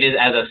I think it is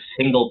as a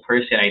single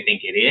person. I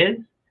think it is.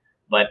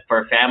 But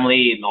for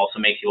family, it also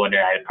makes you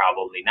wonder.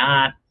 Probably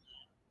not.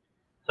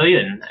 So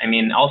yun. I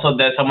mean, also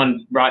that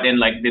someone brought in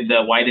like,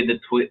 why did the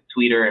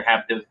tweeter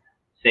have to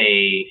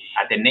say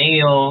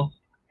Ateneo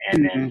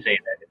and then say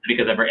that it's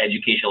because of her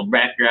educational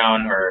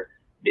background, or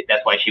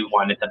that's why she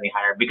wanted something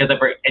higher because of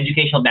her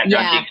educational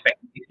background? She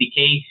expected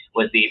 $60K.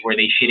 Were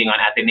they shitting on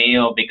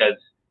Ateneo because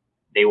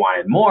they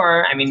wanted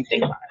more? I mean,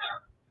 think about it.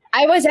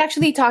 I was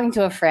actually talking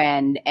to a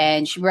friend,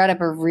 and she brought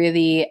up a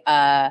really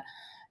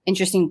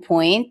interesting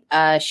point.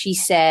 She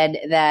said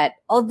that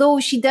although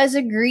she does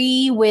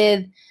agree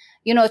with,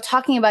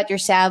 talking about your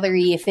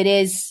salary, if it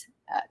is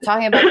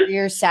talking about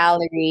your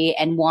salary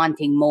and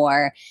wanting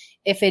more,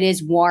 if it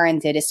is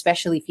warranted,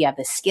 especially if you have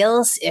the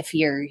skills, if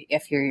you're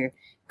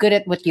good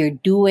at what you're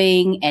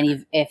doing,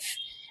 and if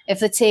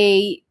let's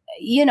say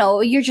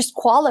you're just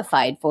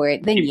qualified for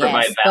it, then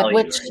yes.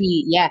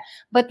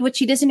 But what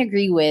she doesn't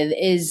agree with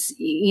is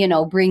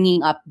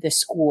bringing up the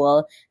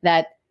school,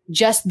 that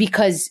just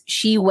because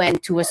she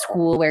went to a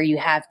school where you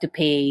have to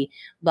pay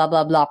blah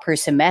blah blah per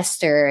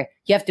semester,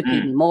 you have to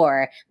pay me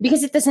more,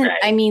 because it doesn't. Right.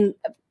 I mean,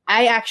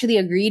 I actually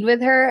agreed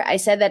with her. I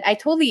said that I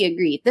totally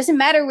agree. It doesn't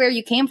matter where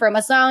you came from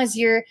as long as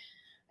you're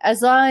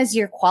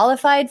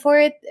qualified for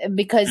it.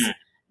 Because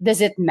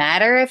does it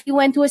matter if you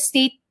went to a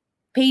state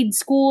paid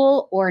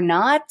school or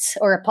not,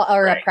 or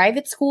a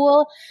private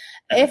school?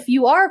 If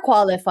you are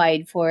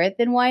qualified for it,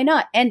 then why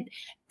not? And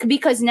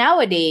because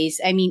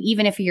nowadays, I mean,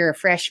 even if you're a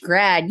fresh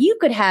grad, you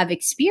could have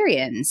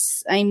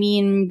experience. I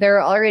mean, there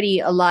are already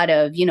a lot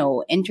of,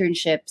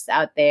 internships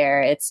out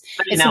there. It's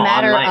a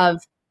matter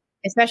of,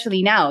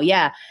 especially now.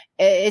 Yeah.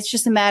 It's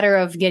just a matter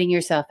of getting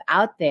yourself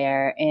out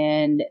there.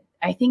 And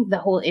I think the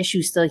whole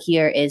issue still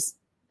here is,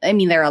 I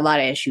mean, there are a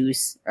lot of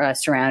issues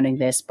surrounding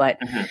this, but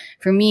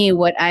for me,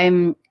 what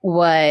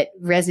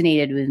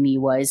resonated with me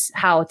was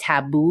how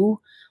taboo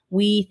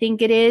we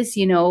think it is,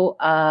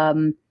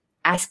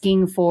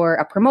 asking for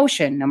a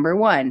promotion, number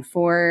one,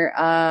 for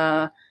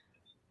a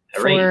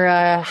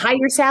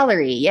higher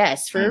salary.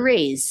 Yes, for a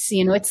raise.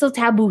 It's still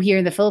taboo here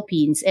in the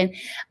Philippines. And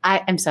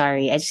I'm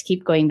sorry, I just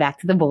keep going back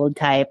to the bold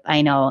type.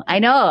 I know,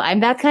 I'm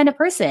that kind of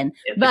person.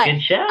 It's a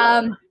good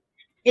show.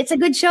 It's a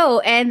good show.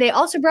 And they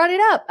also brought it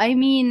up. I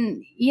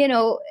mean,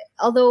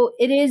 although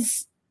it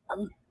is,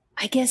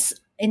 I guess,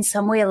 in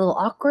some way a little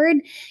awkward,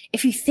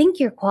 if you think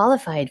you're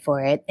qualified for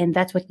it and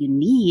that's what you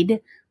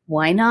need,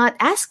 why not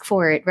ask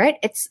for it, right?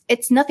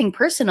 It's nothing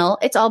personal.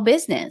 It's all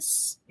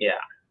business. Yeah.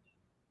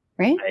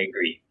 Right? I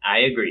agree.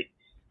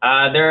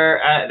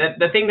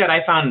 The thing that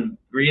I found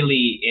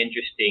really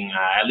interesting,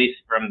 at least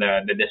from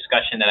the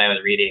discussion that I was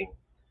reading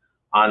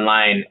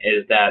online,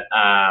 is that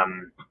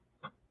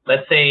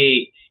let's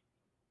say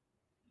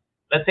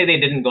they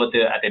didn't go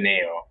to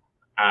Ateneo,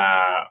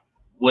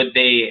 would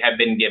they have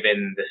been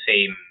given the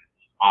same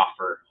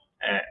offer?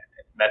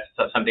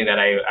 That's something that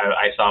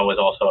I saw was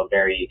also a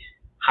very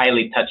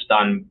highly touched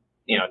on,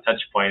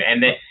 touch point.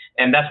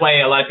 And that's why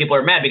a lot of people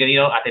are mad because,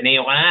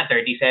 Ateneo ka na,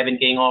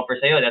 37K offer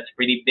sa'yo. That's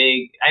pretty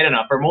big. I don't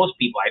know. For most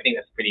people, I think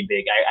that's pretty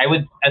big. I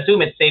would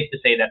assume it's safe to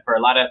say that for a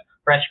lot of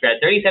fresh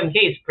grads,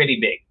 37K is pretty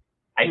big,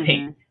 I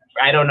think.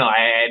 I don't know.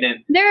 I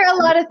didn't. There are a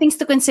lot of things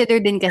to consider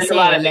din kasi,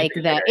 like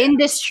the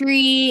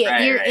industry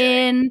you're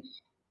in,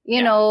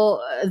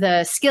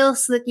 the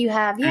skills that you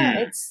have.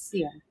 Yeah,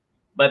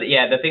 But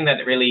yeah, the thing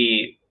that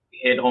really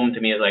hit home to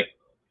me is like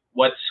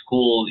what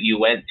school you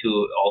went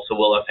to also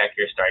will affect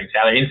your starting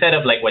salary. Instead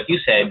of like what you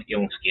said,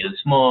 yung skills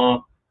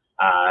mo,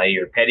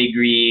 your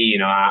pedigree,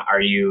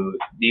 do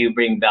you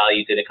bring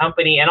value to the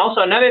company? And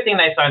also another thing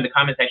that I saw in the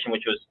comment section,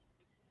 which was,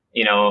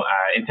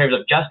 in terms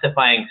of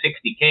justifying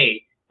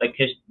 60K, like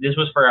this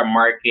was for a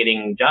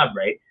marketing job,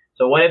 right?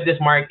 So what if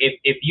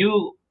if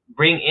you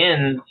bring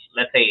in,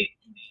 let's say,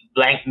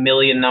 blank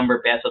million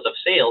number pesos of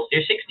sales,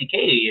 your 60K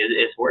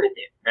is worth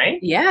it, right?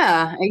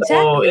 Yeah,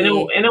 exactly.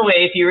 So in a way,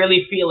 if you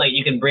really feel like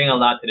you can bring a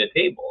lot to the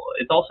table,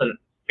 it's also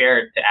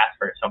fair to ask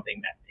for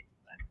something that big.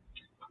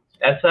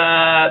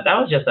 That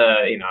was just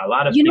a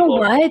lot of people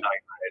were talking about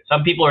it.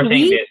 Some people are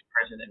saying this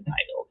person's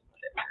entitled.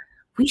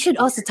 We should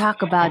also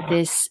talk about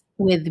this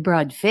with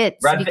Brad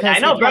Fitz. I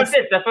know Brad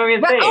Fitz. That's what we're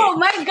going to say. Oh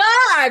my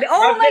God!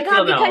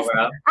 Because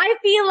bro. I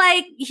feel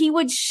like he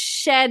would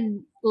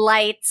shed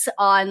lights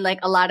on like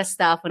a lot of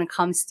stuff when it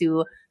comes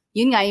to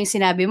yun nga yung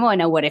sinabi mo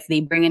na what if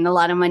they bring in a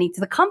lot of money to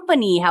the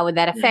company? How would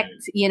that affect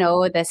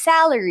the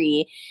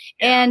salary?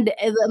 And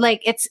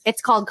like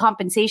it's called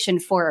compensation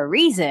for a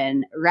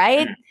reason,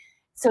 right?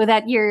 So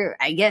that you're,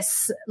 I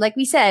guess, like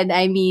we said,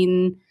 I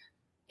mean,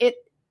 it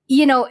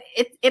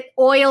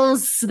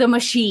oils the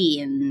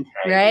machine,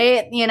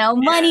 right?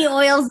 Money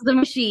oils the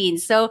machine.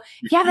 So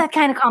if you have that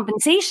kind of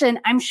compensation,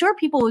 I'm sure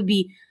people would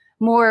be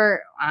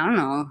more, I don't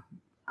know,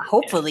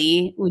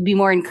 hopefully would be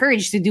more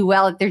encouraged to do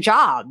well at their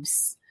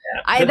jobs.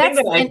 Yeah. That's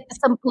a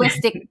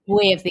simplistic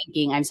way of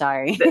thinking. I'm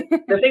sorry.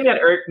 The thing that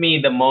irked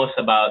me the most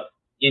about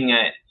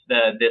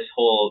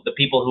the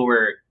people who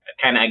were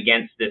kind of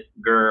against this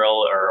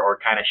girl or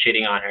kind of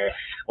shitting on her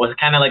was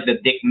kind of like the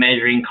dick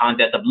measuring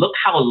contest of look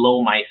how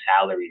low my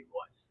salary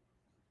was.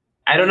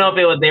 I don't know if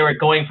they were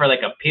going for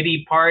like a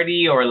pity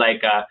party or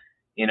like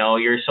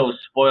you're so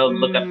spoiled.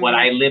 Look at what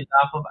I lived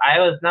off of. I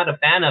was not a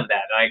fan of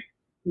that. Like,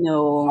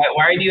 no.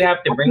 Why do you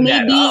have to bring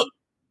that up?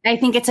 I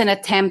think it's an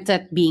attempt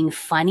at being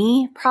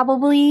funny,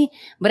 probably.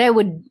 But I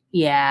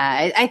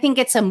think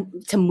it's a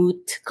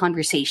moot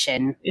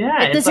conversation.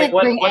 Yeah, it doesn't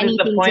bring anything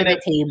to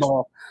the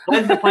table. What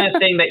is the point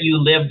of saying that you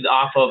lived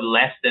off of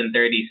less than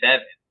 37?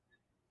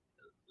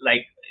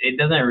 Like, it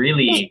doesn't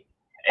really.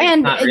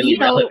 It's not really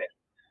relevant.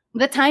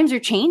 The times are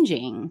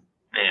changing.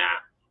 Yeah.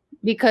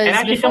 Because and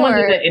actually, someone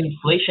did an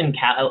inflation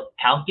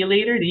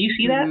calculator. Did you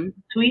see that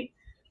tweet?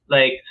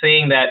 Like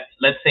saying that,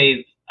 let's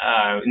say,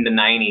 in the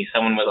 90s,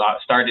 someone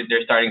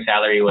their starting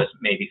salary was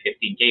maybe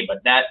 15K,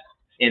 but that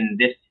in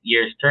this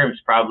year's terms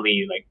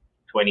probably like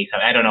 20.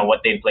 I don't know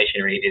what the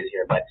inflation rate is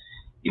here, but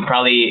it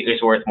probably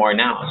is worth more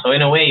now. So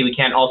in a way, we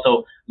can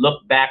also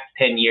look back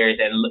 10 years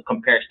and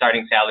compare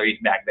starting salaries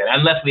back then,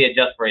 unless we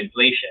adjust for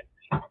inflation.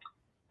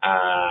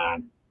 I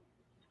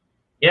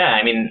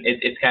mean,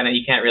 it's kind of,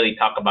 you can't really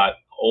talk about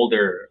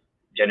older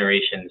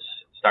generations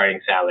starting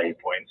salary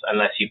points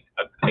unless you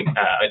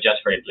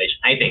adjust for inflation.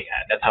 I think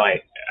that's how I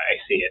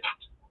see it.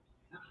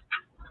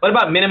 What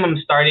about minimum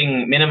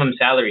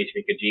salaries,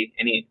 Rika G?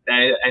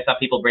 I saw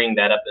people bring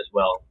that up as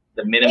well.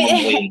 The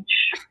minimum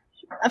wage.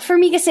 For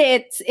me,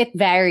 kasi it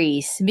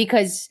varies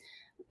because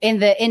in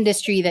the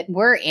industry that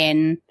we're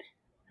in,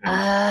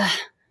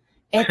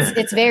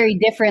 it's very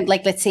different.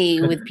 Like let's say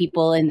with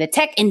people in the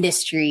tech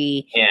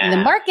industry, in the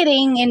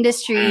marketing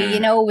industry,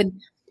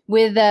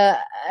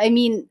 I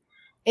mean,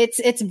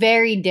 it's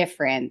very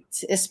different,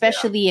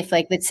 especially if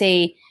like let's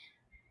say,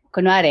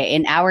 kunwari,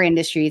 in our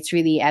industry, it's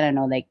really, I don't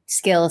know, like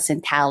skills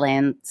and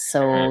talent.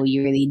 So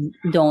you really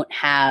don't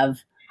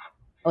have,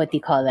 what do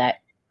you call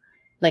that?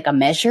 Like a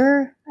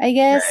measure, I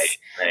guess.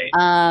 Right.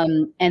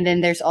 And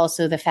then there's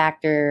also the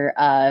factor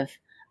of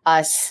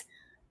us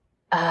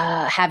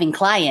having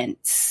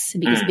clients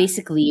because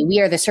basically we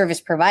are the service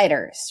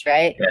providers,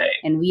 right?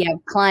 And we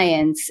have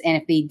clients,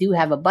 and if they do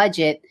have a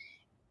budget,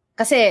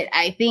 kasi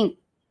I think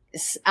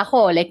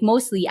ako, like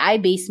mostly I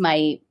base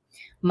my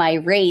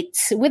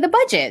rates with a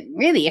budget,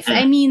 really. If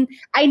I mean,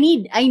 I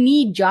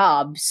need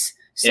jobs.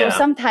 So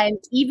sometimes,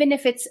 even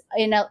if it's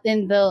in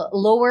the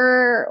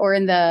lower or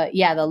in the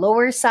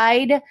lower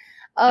side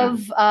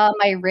of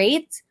my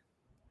rate,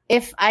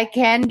 if I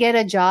can get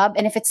a job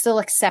and if it's still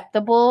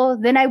acceptable,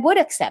 then I would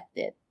accept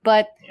it.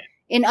 But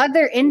in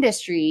other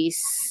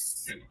industries,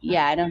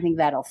 I don't think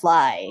that'll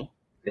fly.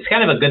 It's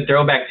kind of a good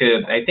throwback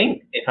to, I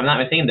think, if I'm not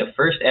mistaken, the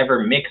first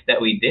ever mix that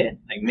we did.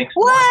 Like mix.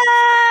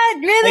 What?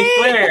 Really? I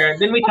swear.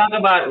 Didn't we talk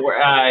about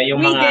yung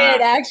We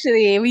did,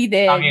 actually. We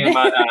did. Talking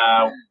about,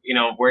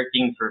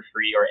 working for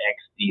free or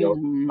X deal.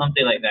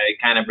 Something like that. It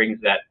kind of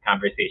brings that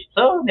conversation.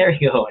 So there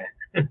you go.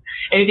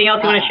 Anything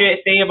else you want to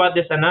say about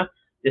this, Anna?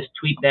 This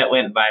tweet that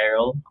went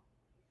viral?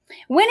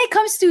 When it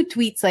comes to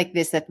tweets like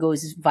this that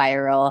goes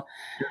viral,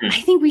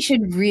 I think we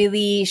should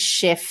really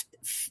shift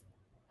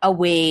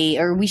away,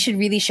 or we should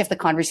really shift the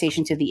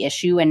conversation to the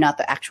issue and not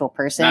the actual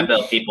person. Not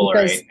the people,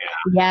 because,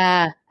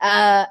 right?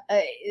 Yeah.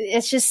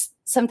 It's just,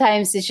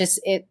 sometimes it's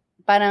just,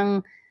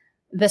 parang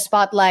the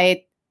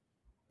spotlight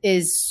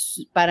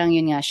is parang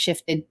yun nga,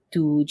 shifted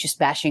to just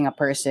bashing a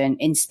person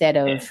instead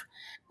of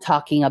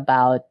talking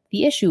about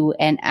the issue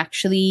and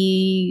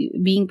actually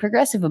being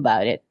progressive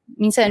about it.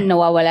 Minsan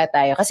nawawala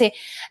tayo. Kasi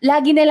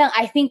lagi na lang,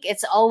 I think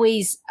it's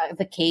always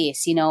the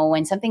case,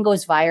 when something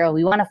goes viral,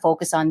 we want to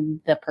focus on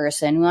the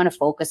person. We want to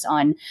focus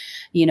on,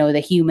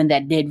 the human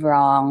that did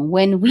wrong.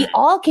 When we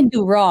all can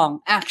do wrong,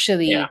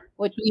 actually,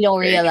 what we don't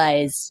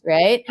realize,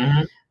 right?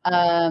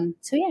 Mm-hmm.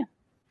 So yeah.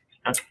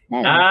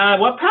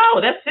 Well, pow,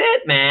 that's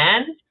it,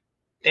 man.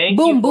 Thank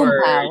you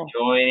for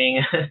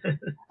joining.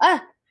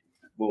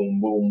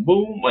 Boom, boom,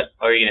 boom. What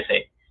are you going to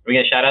say? We're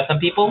going to shout out some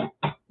people?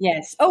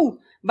 Yes. Oh,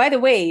 by the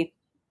way,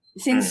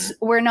 since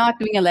we're not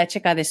doing a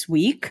Lechica this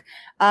week,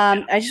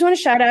 I just want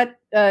to shout out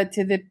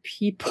to the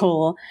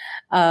people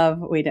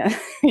of... Wait lang.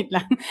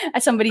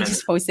 Somebody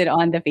just posted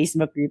on the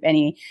Facebook group.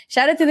 Anyway,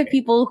 shout out to the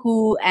people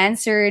who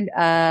answered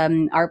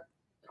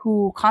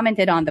who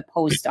commented on the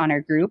post on our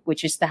group,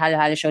 which is the Halo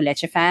Halo Show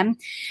Leche Fam.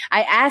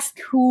 I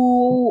asked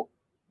who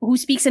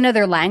speaks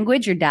another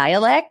language or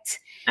dialect.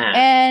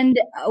 And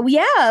we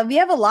have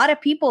a lot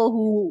of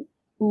people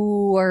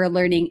who are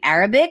learning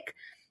Arabic,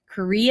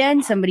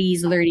 Korean.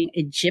 Somebody's learning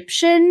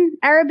Egyptian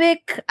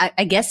Arabic.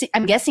 I'm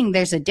guessing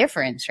there's a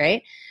difference,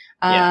 right?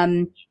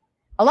 A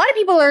lot of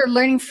people are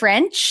learning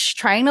French,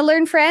 trying to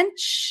learn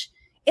French.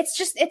 I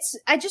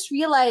just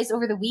realized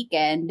over the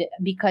weekend,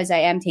 because I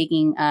am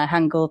taking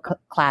Hangul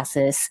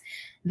classes,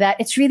 that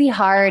it's really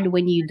hard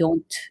when you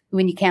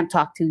can't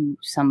talk to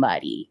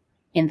somebody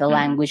in the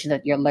language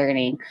that you're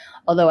learning.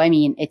 Although, I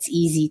mean, it's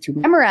easy to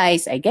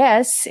memorize, I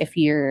guess, if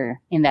you're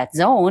in that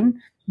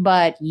zone,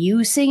 but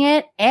using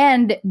it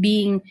and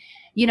being,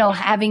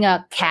 having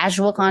a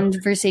casual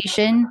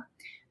conversation,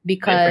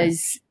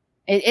 because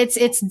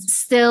it's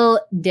still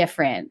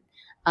different.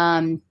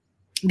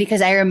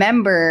 Because I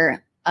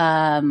remember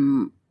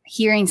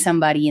hearing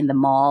somebody in the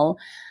mall.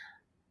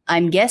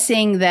 I'm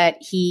guessing that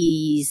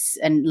he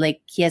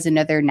has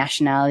another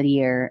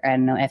nationality or I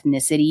don't know,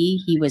 ethnicity.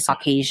 He was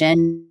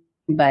Caucasian,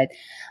 but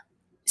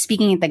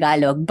speaking in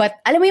Tagalog. But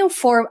alam mo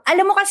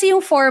kasi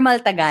yung formal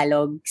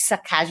Tagalog sa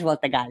casual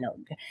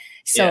Tagalog.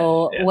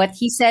 So what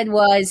he said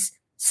was,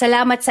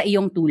 "Salamat sa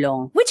iyong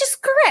tulong," which is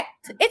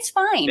correct. It's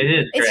fine.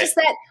 It's just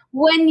that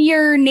when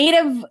your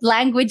native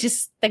language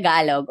is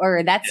Tagalog,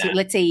 or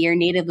let's say your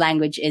native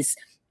language is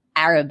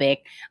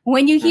Arabic,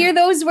 when you hear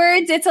those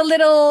words, it's a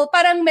little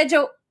parang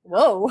medyo,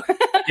 whoa.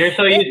 You're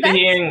so used to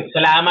hearing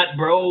 "Salamat,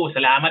 bro,"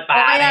 "Salamat,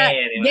 pare."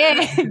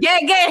 Yeah.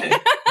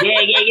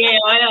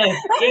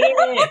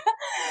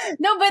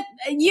 No, but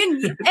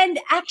and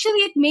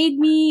actually it made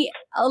me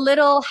a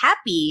little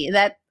happy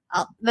that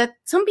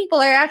some people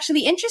are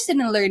actually interested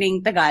in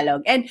learning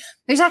Tagalog. And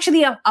there's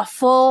actually a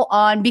full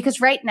on,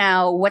 because right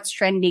now what's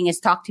trending is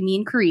Talk to Me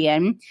in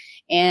Korean.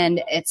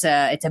 And it's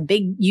a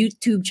big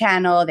YouTube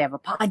channel. They have a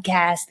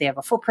podcast. They have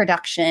a full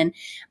production.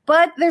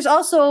 But there's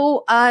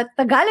also a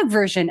Tagalog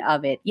version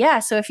of it. Yeah.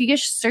 So if you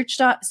just search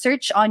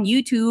on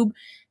YouTube,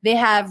 they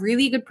have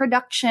really good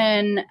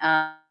production.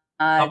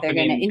 They're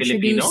going to introduce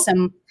Filipino?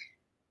 some...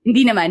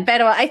 Hindi naman.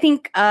 Pero I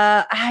think,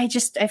 I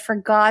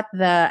forgot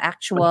the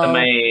actual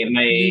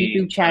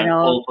YouTube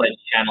channel. Full-fledged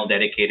channel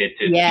dedicated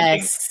to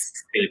teaching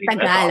Filipino.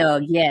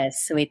 Tagalog.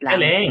 Yes. Wait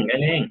lang.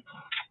 Galing.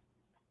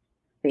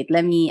 Wait,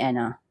 let me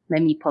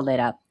pull it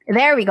up.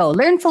 There we go.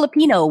 Learn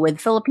Filipino with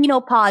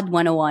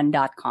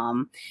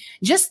FilipinoPod101.com.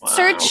 Just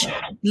search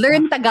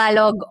Learn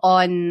Tagalog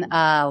on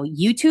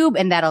YouTube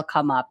and that'll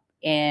come up.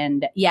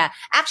 And yeah,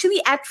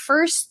 actually at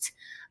first,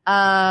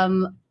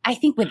 I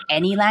think with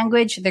any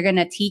language, they're going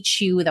to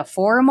teach you the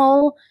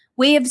formal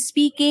way of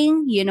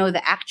speaking,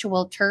 the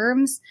actual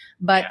terms.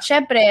 But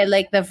syempre,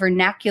 like the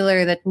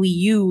vernacular that we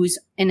use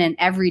in an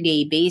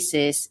everyday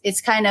basis, it's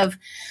kind of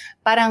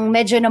parang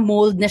medyo na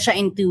mold na siya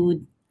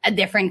into a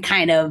different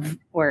kind of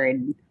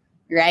word,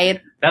 right?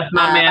 That's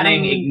mamaya na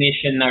yung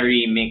Ignition na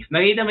remix.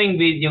 Nakita mo yung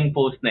video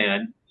post na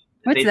yun?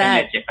 What's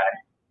that?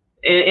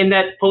 In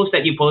that post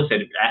that you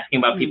posted, asking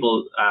about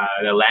people,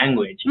 the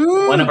language,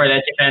 one of our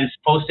Leche fans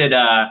posted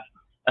a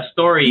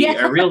story,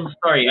 a real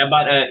story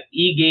about a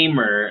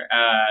e-gamer.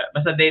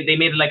 Basta they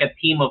made like a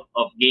team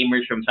of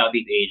gamers from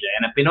Southeast Asia,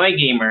 and a Pinoy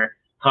gamer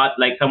taught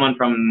like someone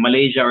from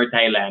Malaysia or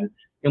Thailand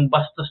yung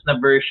bastos na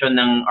version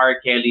ng R.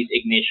 Kelly's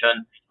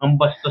Ignition, ang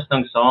bastos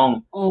ng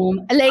song.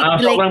 Like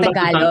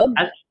Tagalog?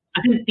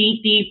 As in,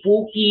 titi,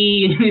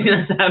 puki, yun yung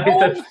sinasabi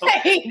sa song.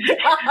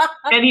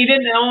 And he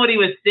didn't know what he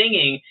was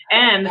singing.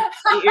 And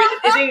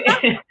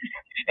I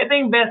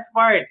think the best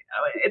part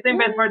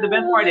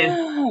is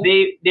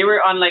they were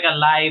on like a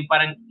live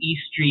parang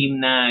e-stream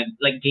na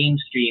like game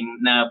stream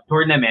na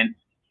tournament,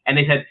 And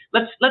they said,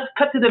 let's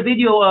cut to the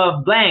video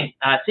of blank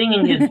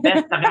singing his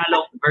best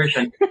Tagalog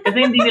version.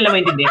 Kasi hindi nila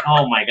maintindihan.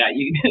 Oh my God.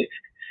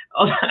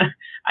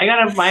 I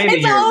gotta find it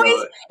here, bro.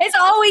 It's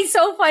always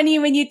so funny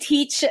when you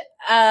teach,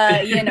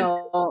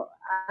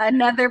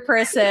 another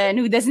person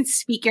who doesn't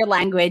speak your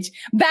language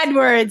bad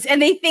words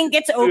and they think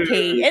it's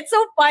okay. It's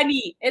so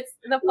funny. It's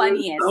the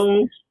funniest. It's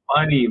so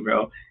funny,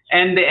 bro.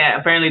 And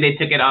apparently they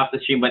took it off the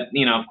stream, but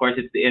of course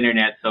it's the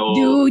internet, so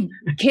dude,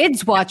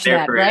 kids watch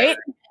that, right?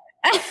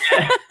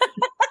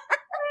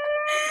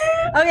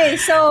 Okay,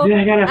 so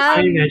I gotta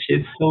find that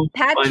shit. It's so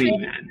Patrick funny,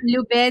 man.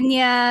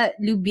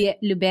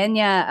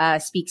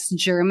 Lubenia speaks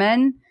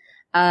German.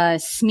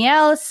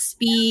 Smiel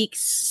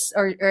speaks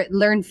or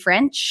learned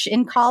French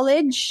in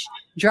college.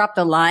 Dropped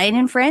a line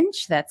in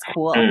French. That's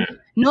cool.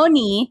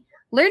 Noni,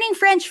 learning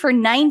French for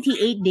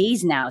 98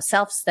 days now.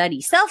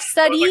 Self-study.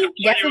 Self-study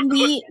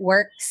definitely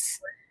works.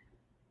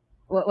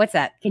 What's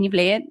that? Can you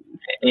play it?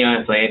 You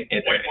want to play it?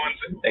 Ignition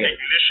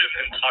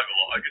in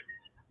Tagalog.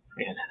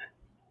 Yeah.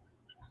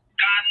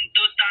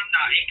 Kanto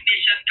tanda,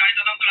 ignition, kahit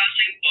anong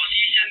klaseng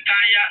position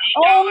kaya.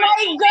 Oh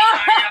my God!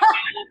 Kaya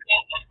paupo,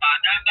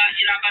 papada ba,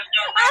 ilabas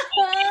nyo ang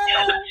bukidyo.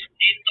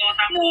 Dito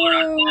sa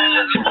mura ko.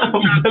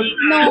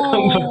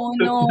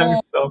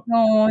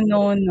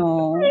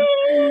 No.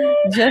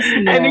 Just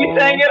no. And he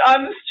sang it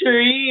on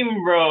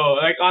stream, bro.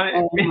 Like on.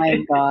 Oh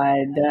my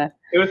God.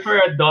 It was for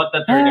a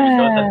Dota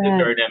tournament. Dota 2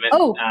 tournament.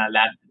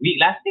 Last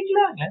week lang.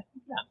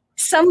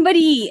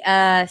 Somebody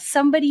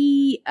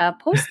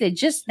posted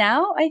just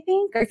now, I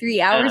think, or 3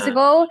 hours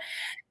ago,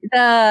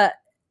 the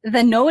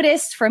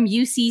notice from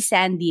UC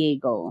San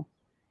Diego.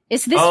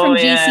 Is this from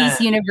JC's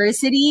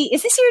university?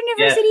 Is this your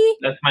university?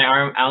 Yes, that's my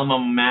alma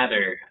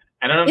mater.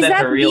 I don't know if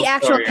that's a real story.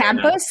 Is that the actual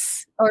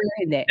campus? Or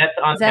hindi? That's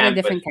on Is that campus. A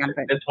different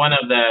campus? It's one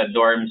of the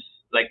dorms.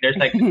 Like, there's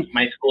like,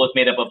 my school is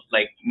made up of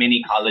like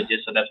mini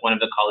colleges, so that's one of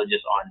the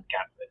colleges on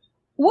campus.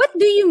 What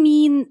do you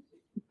mean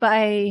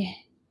by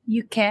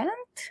you can't?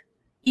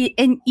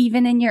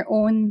 Even in your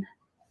own...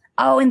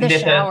 Oh, in the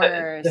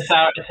showers.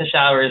 Sa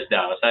showers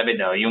daw. Sabi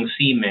daw, yung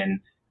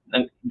semen,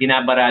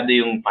 binabarado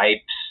yung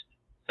pipes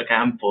sa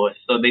campus.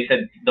 So they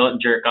said,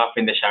 don't jerk off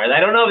in the showers. I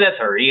don't know if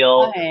that's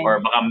real or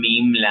baka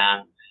meme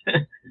lang.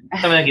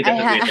 Saan mo nakita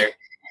sa Twitter?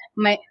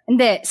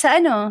 Hindi. Sa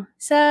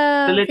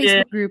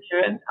Facebook group.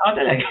 Oh,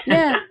 talaga?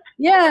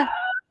 Yeah.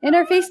 In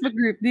our Facebook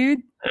group, dude.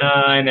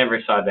 I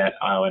never saw that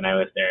when I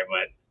was there,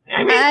 but...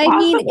 I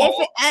mean,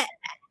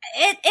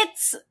 if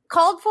it's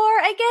called for,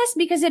 I guess,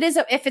 because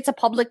if it's a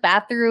public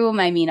bathroom,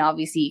 I mean,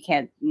 obviously you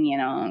can't,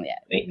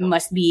 it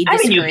must be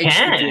discouraged.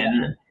 I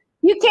mean,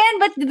 you can,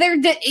 but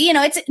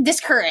it's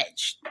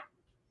discouraged.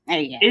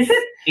 Is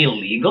it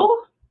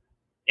illegal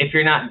if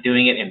you're not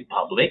doing it in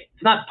public?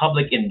 It's not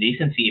public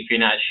indecency if you're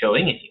not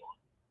showing anyone.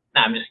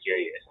 No, I'm just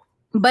curious.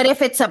 But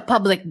if it's a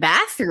public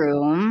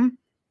bathroom...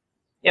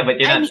 Yeah,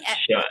 but you're not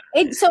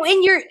showing. So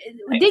in your...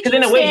 Did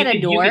you stay at a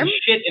dorm? You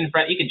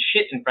could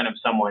shit in front of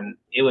someone.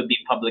 It would be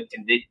public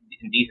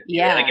indecency.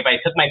 Yeah. Right? Like if I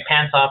took my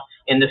pants off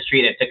in the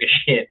street and took a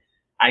shit,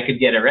 I could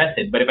get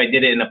arrested. But if I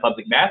did it in a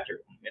public bathroom,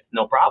 it's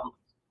no problem.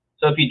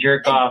 So if you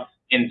jerk off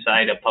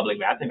inside a public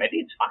bathroom, I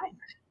think it's fine.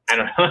 I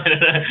don't know.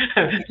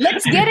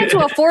 Let's get into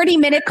a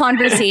 40-minute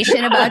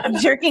conversation about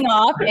jerking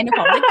off in a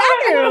public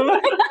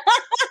bathroom.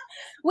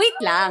 Wait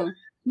lang.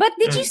 But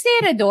did you stay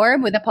at a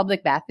dorm with a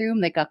public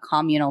bathroom, like a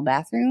communal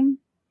bathroom?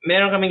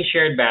 Meron kaming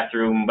shared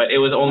bathroom, but it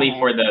was only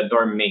for the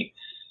dorm mates.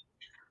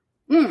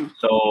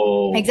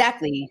 So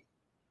exactly.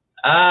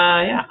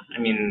 Yeah. I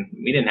mean,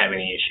 we didn't have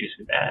any issues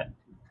with that,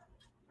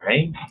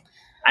 right?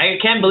 I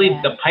can't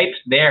believe the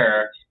pipes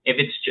there. If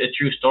it's a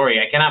true story,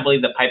 I cannot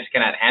believe the pipes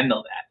cannot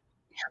handle that.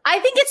 I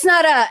think it's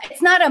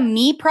not a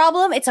me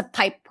problem. It's a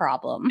pipe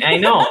problem. I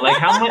know. Like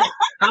how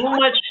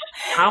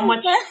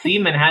much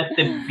semen has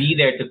to be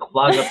there to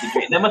clog up the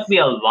drain? That must be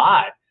a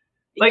lot.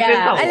 Like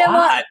that's a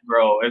lot,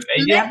 bro.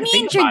 Let me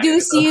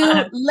introduce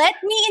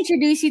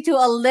you to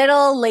a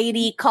little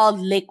lady called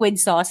Liquid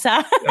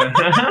Sosa.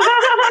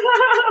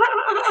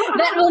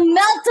 That will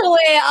melt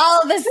away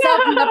all the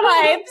stuff in the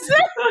pipes.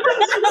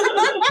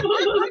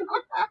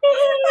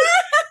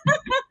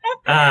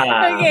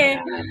 Okay.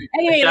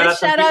 Anyway, let's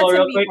shout out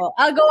some people.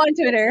 I'll go on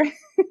Twitter.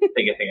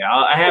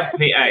 I have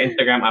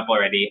Instagram up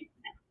already.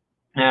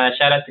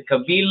 Shout out to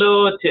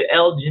Cavilo, to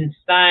Elgin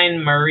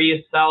Stein, Maria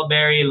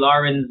Salberry,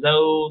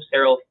 Lorenzo,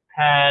 Cyril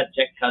Pat,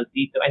 Jack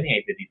Calzito. I think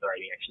I did these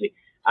already, actually.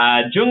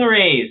 Jung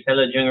Reyes.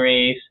 Hello, Jung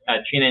Reyes.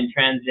 Trina in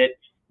Transit.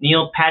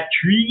 Neil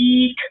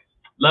Patrick.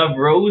 Love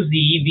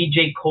Rosie.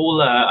 VJ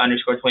Cola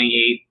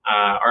 _28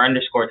 or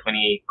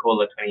 _28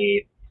 Cola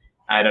 28.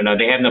 I don't know.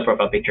 They have no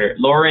profile picture.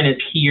 Lauren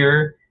is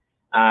here.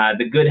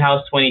 The Good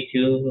House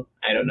 22.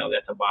 I don't know.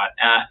 That's a bot.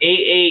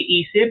 AA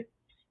Isip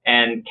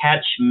and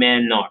Catch Me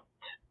Not.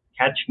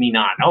 Catch Me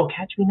Not. Oh,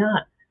 Catch Me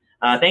Not.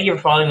 Thank you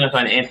for following us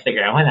on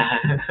Instagram.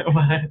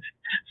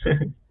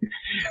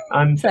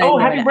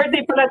 Happy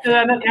birthday pala to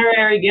Tara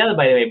Ariel,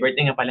 by the way.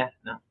 Birthday nga pala.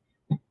 No?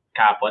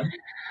 Kapon.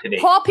 Today.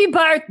 Happy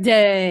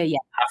birthday. Yeah.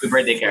 Happy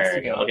birthday,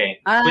 Kara. Okay.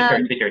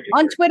 Twitter too.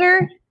 On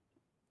Twitter,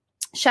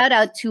 Shout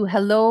out to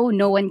Hello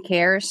No One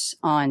Cares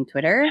on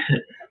Twitter.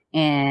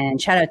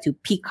 And shout out to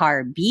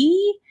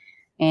PCarB.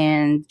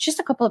 And just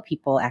a couple of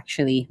people,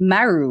 actually.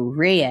 Maru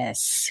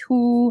Reyes,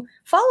 who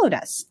followed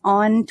us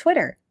on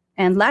Twitter.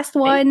 And last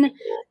one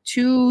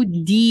to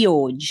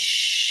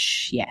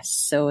Dioj. Yes.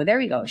 So there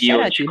we go.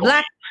 Shout out to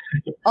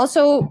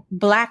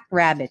Black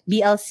Rabbit.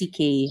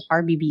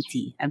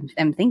 BLCKRBBT.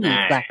 I'm thinking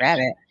it's Black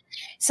Rabbit.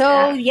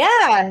 So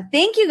yeah,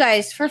 thank you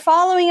guys for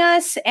following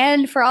us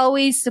and for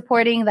always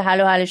supporting the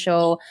Halo Halo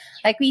Show.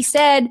 Like we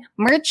said,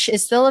 merch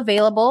is still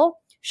available.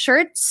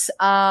 Shirts,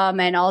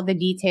 and all the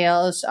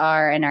details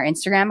are in our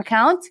Instagram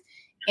account.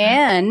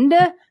 And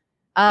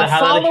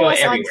follow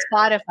us on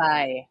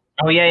Spotify.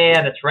 Oh,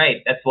 yeah, that's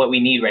right. That's what we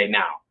need right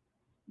now.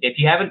 If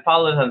you haven't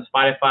followed us on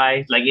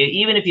Spotify, like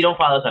even if you don't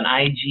follow us on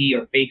IG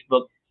or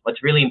Facebook,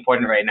 what's really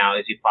important right now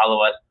is you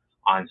follow us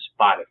on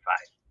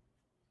Spotify.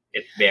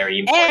 It's very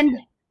important. And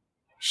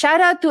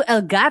shout out to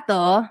El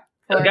Gato.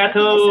 El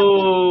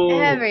Gato!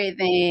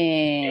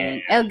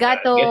 Everything. Yeah, El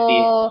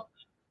Gato.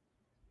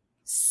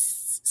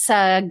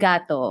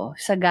 Sagado.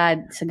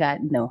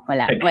 No,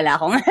 wala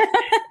akong.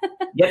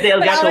 Get the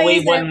El Gato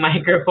Wave 1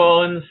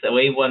 microphones. The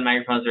Wave 1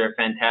 microphones are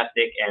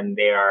fantastic, and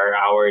they are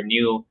our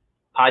new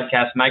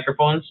podcast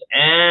microphones.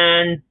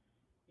 And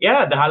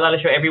yeah, the Halal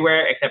Show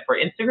everywhere except for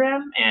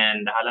Instagram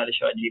and the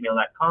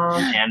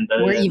halalshow@gmail.com. And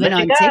we're even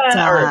on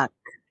TikTok.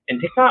 And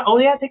TikTok. Oh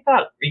yeah,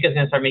 TikTok. Rika's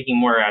gonna start making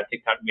more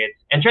TikTok vids.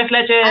 And Tres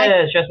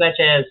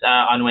Leches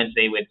on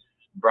Wednesday with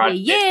Broad.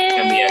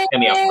 It's gonna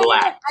be a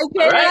blast. I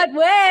cannot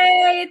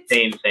wait.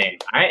 Same.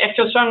 All right,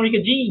 extra strong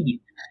Rika G.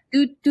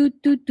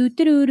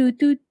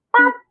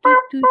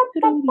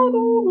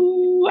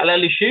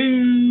 Halal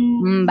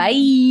Show.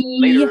 Bye.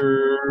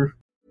 Later.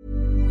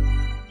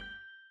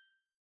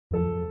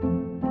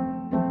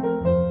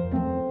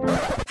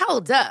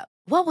 Hold up.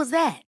 What was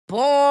that?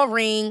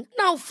 Boring.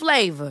 No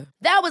flavor.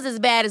 That was as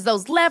bad as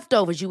those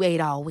leftovers you ate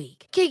all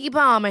week. Keke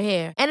Palmer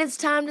here. And it's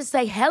time to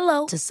say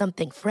hello to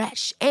something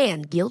fresh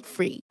and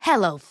guilt-free.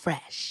 Hello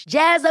Fresh.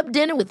 Jazz up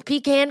dinner with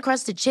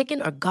pecan-crusted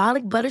chicken or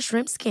garlic butter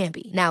shrimp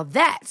scampi. Now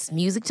that's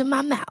music to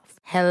my mouth.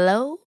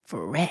 Hello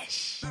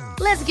Fresh.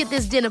 Let's get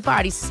this dinner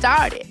party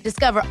started.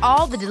 Discover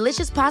all the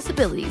delicious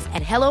possibilities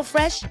at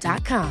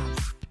HelloFresh.com.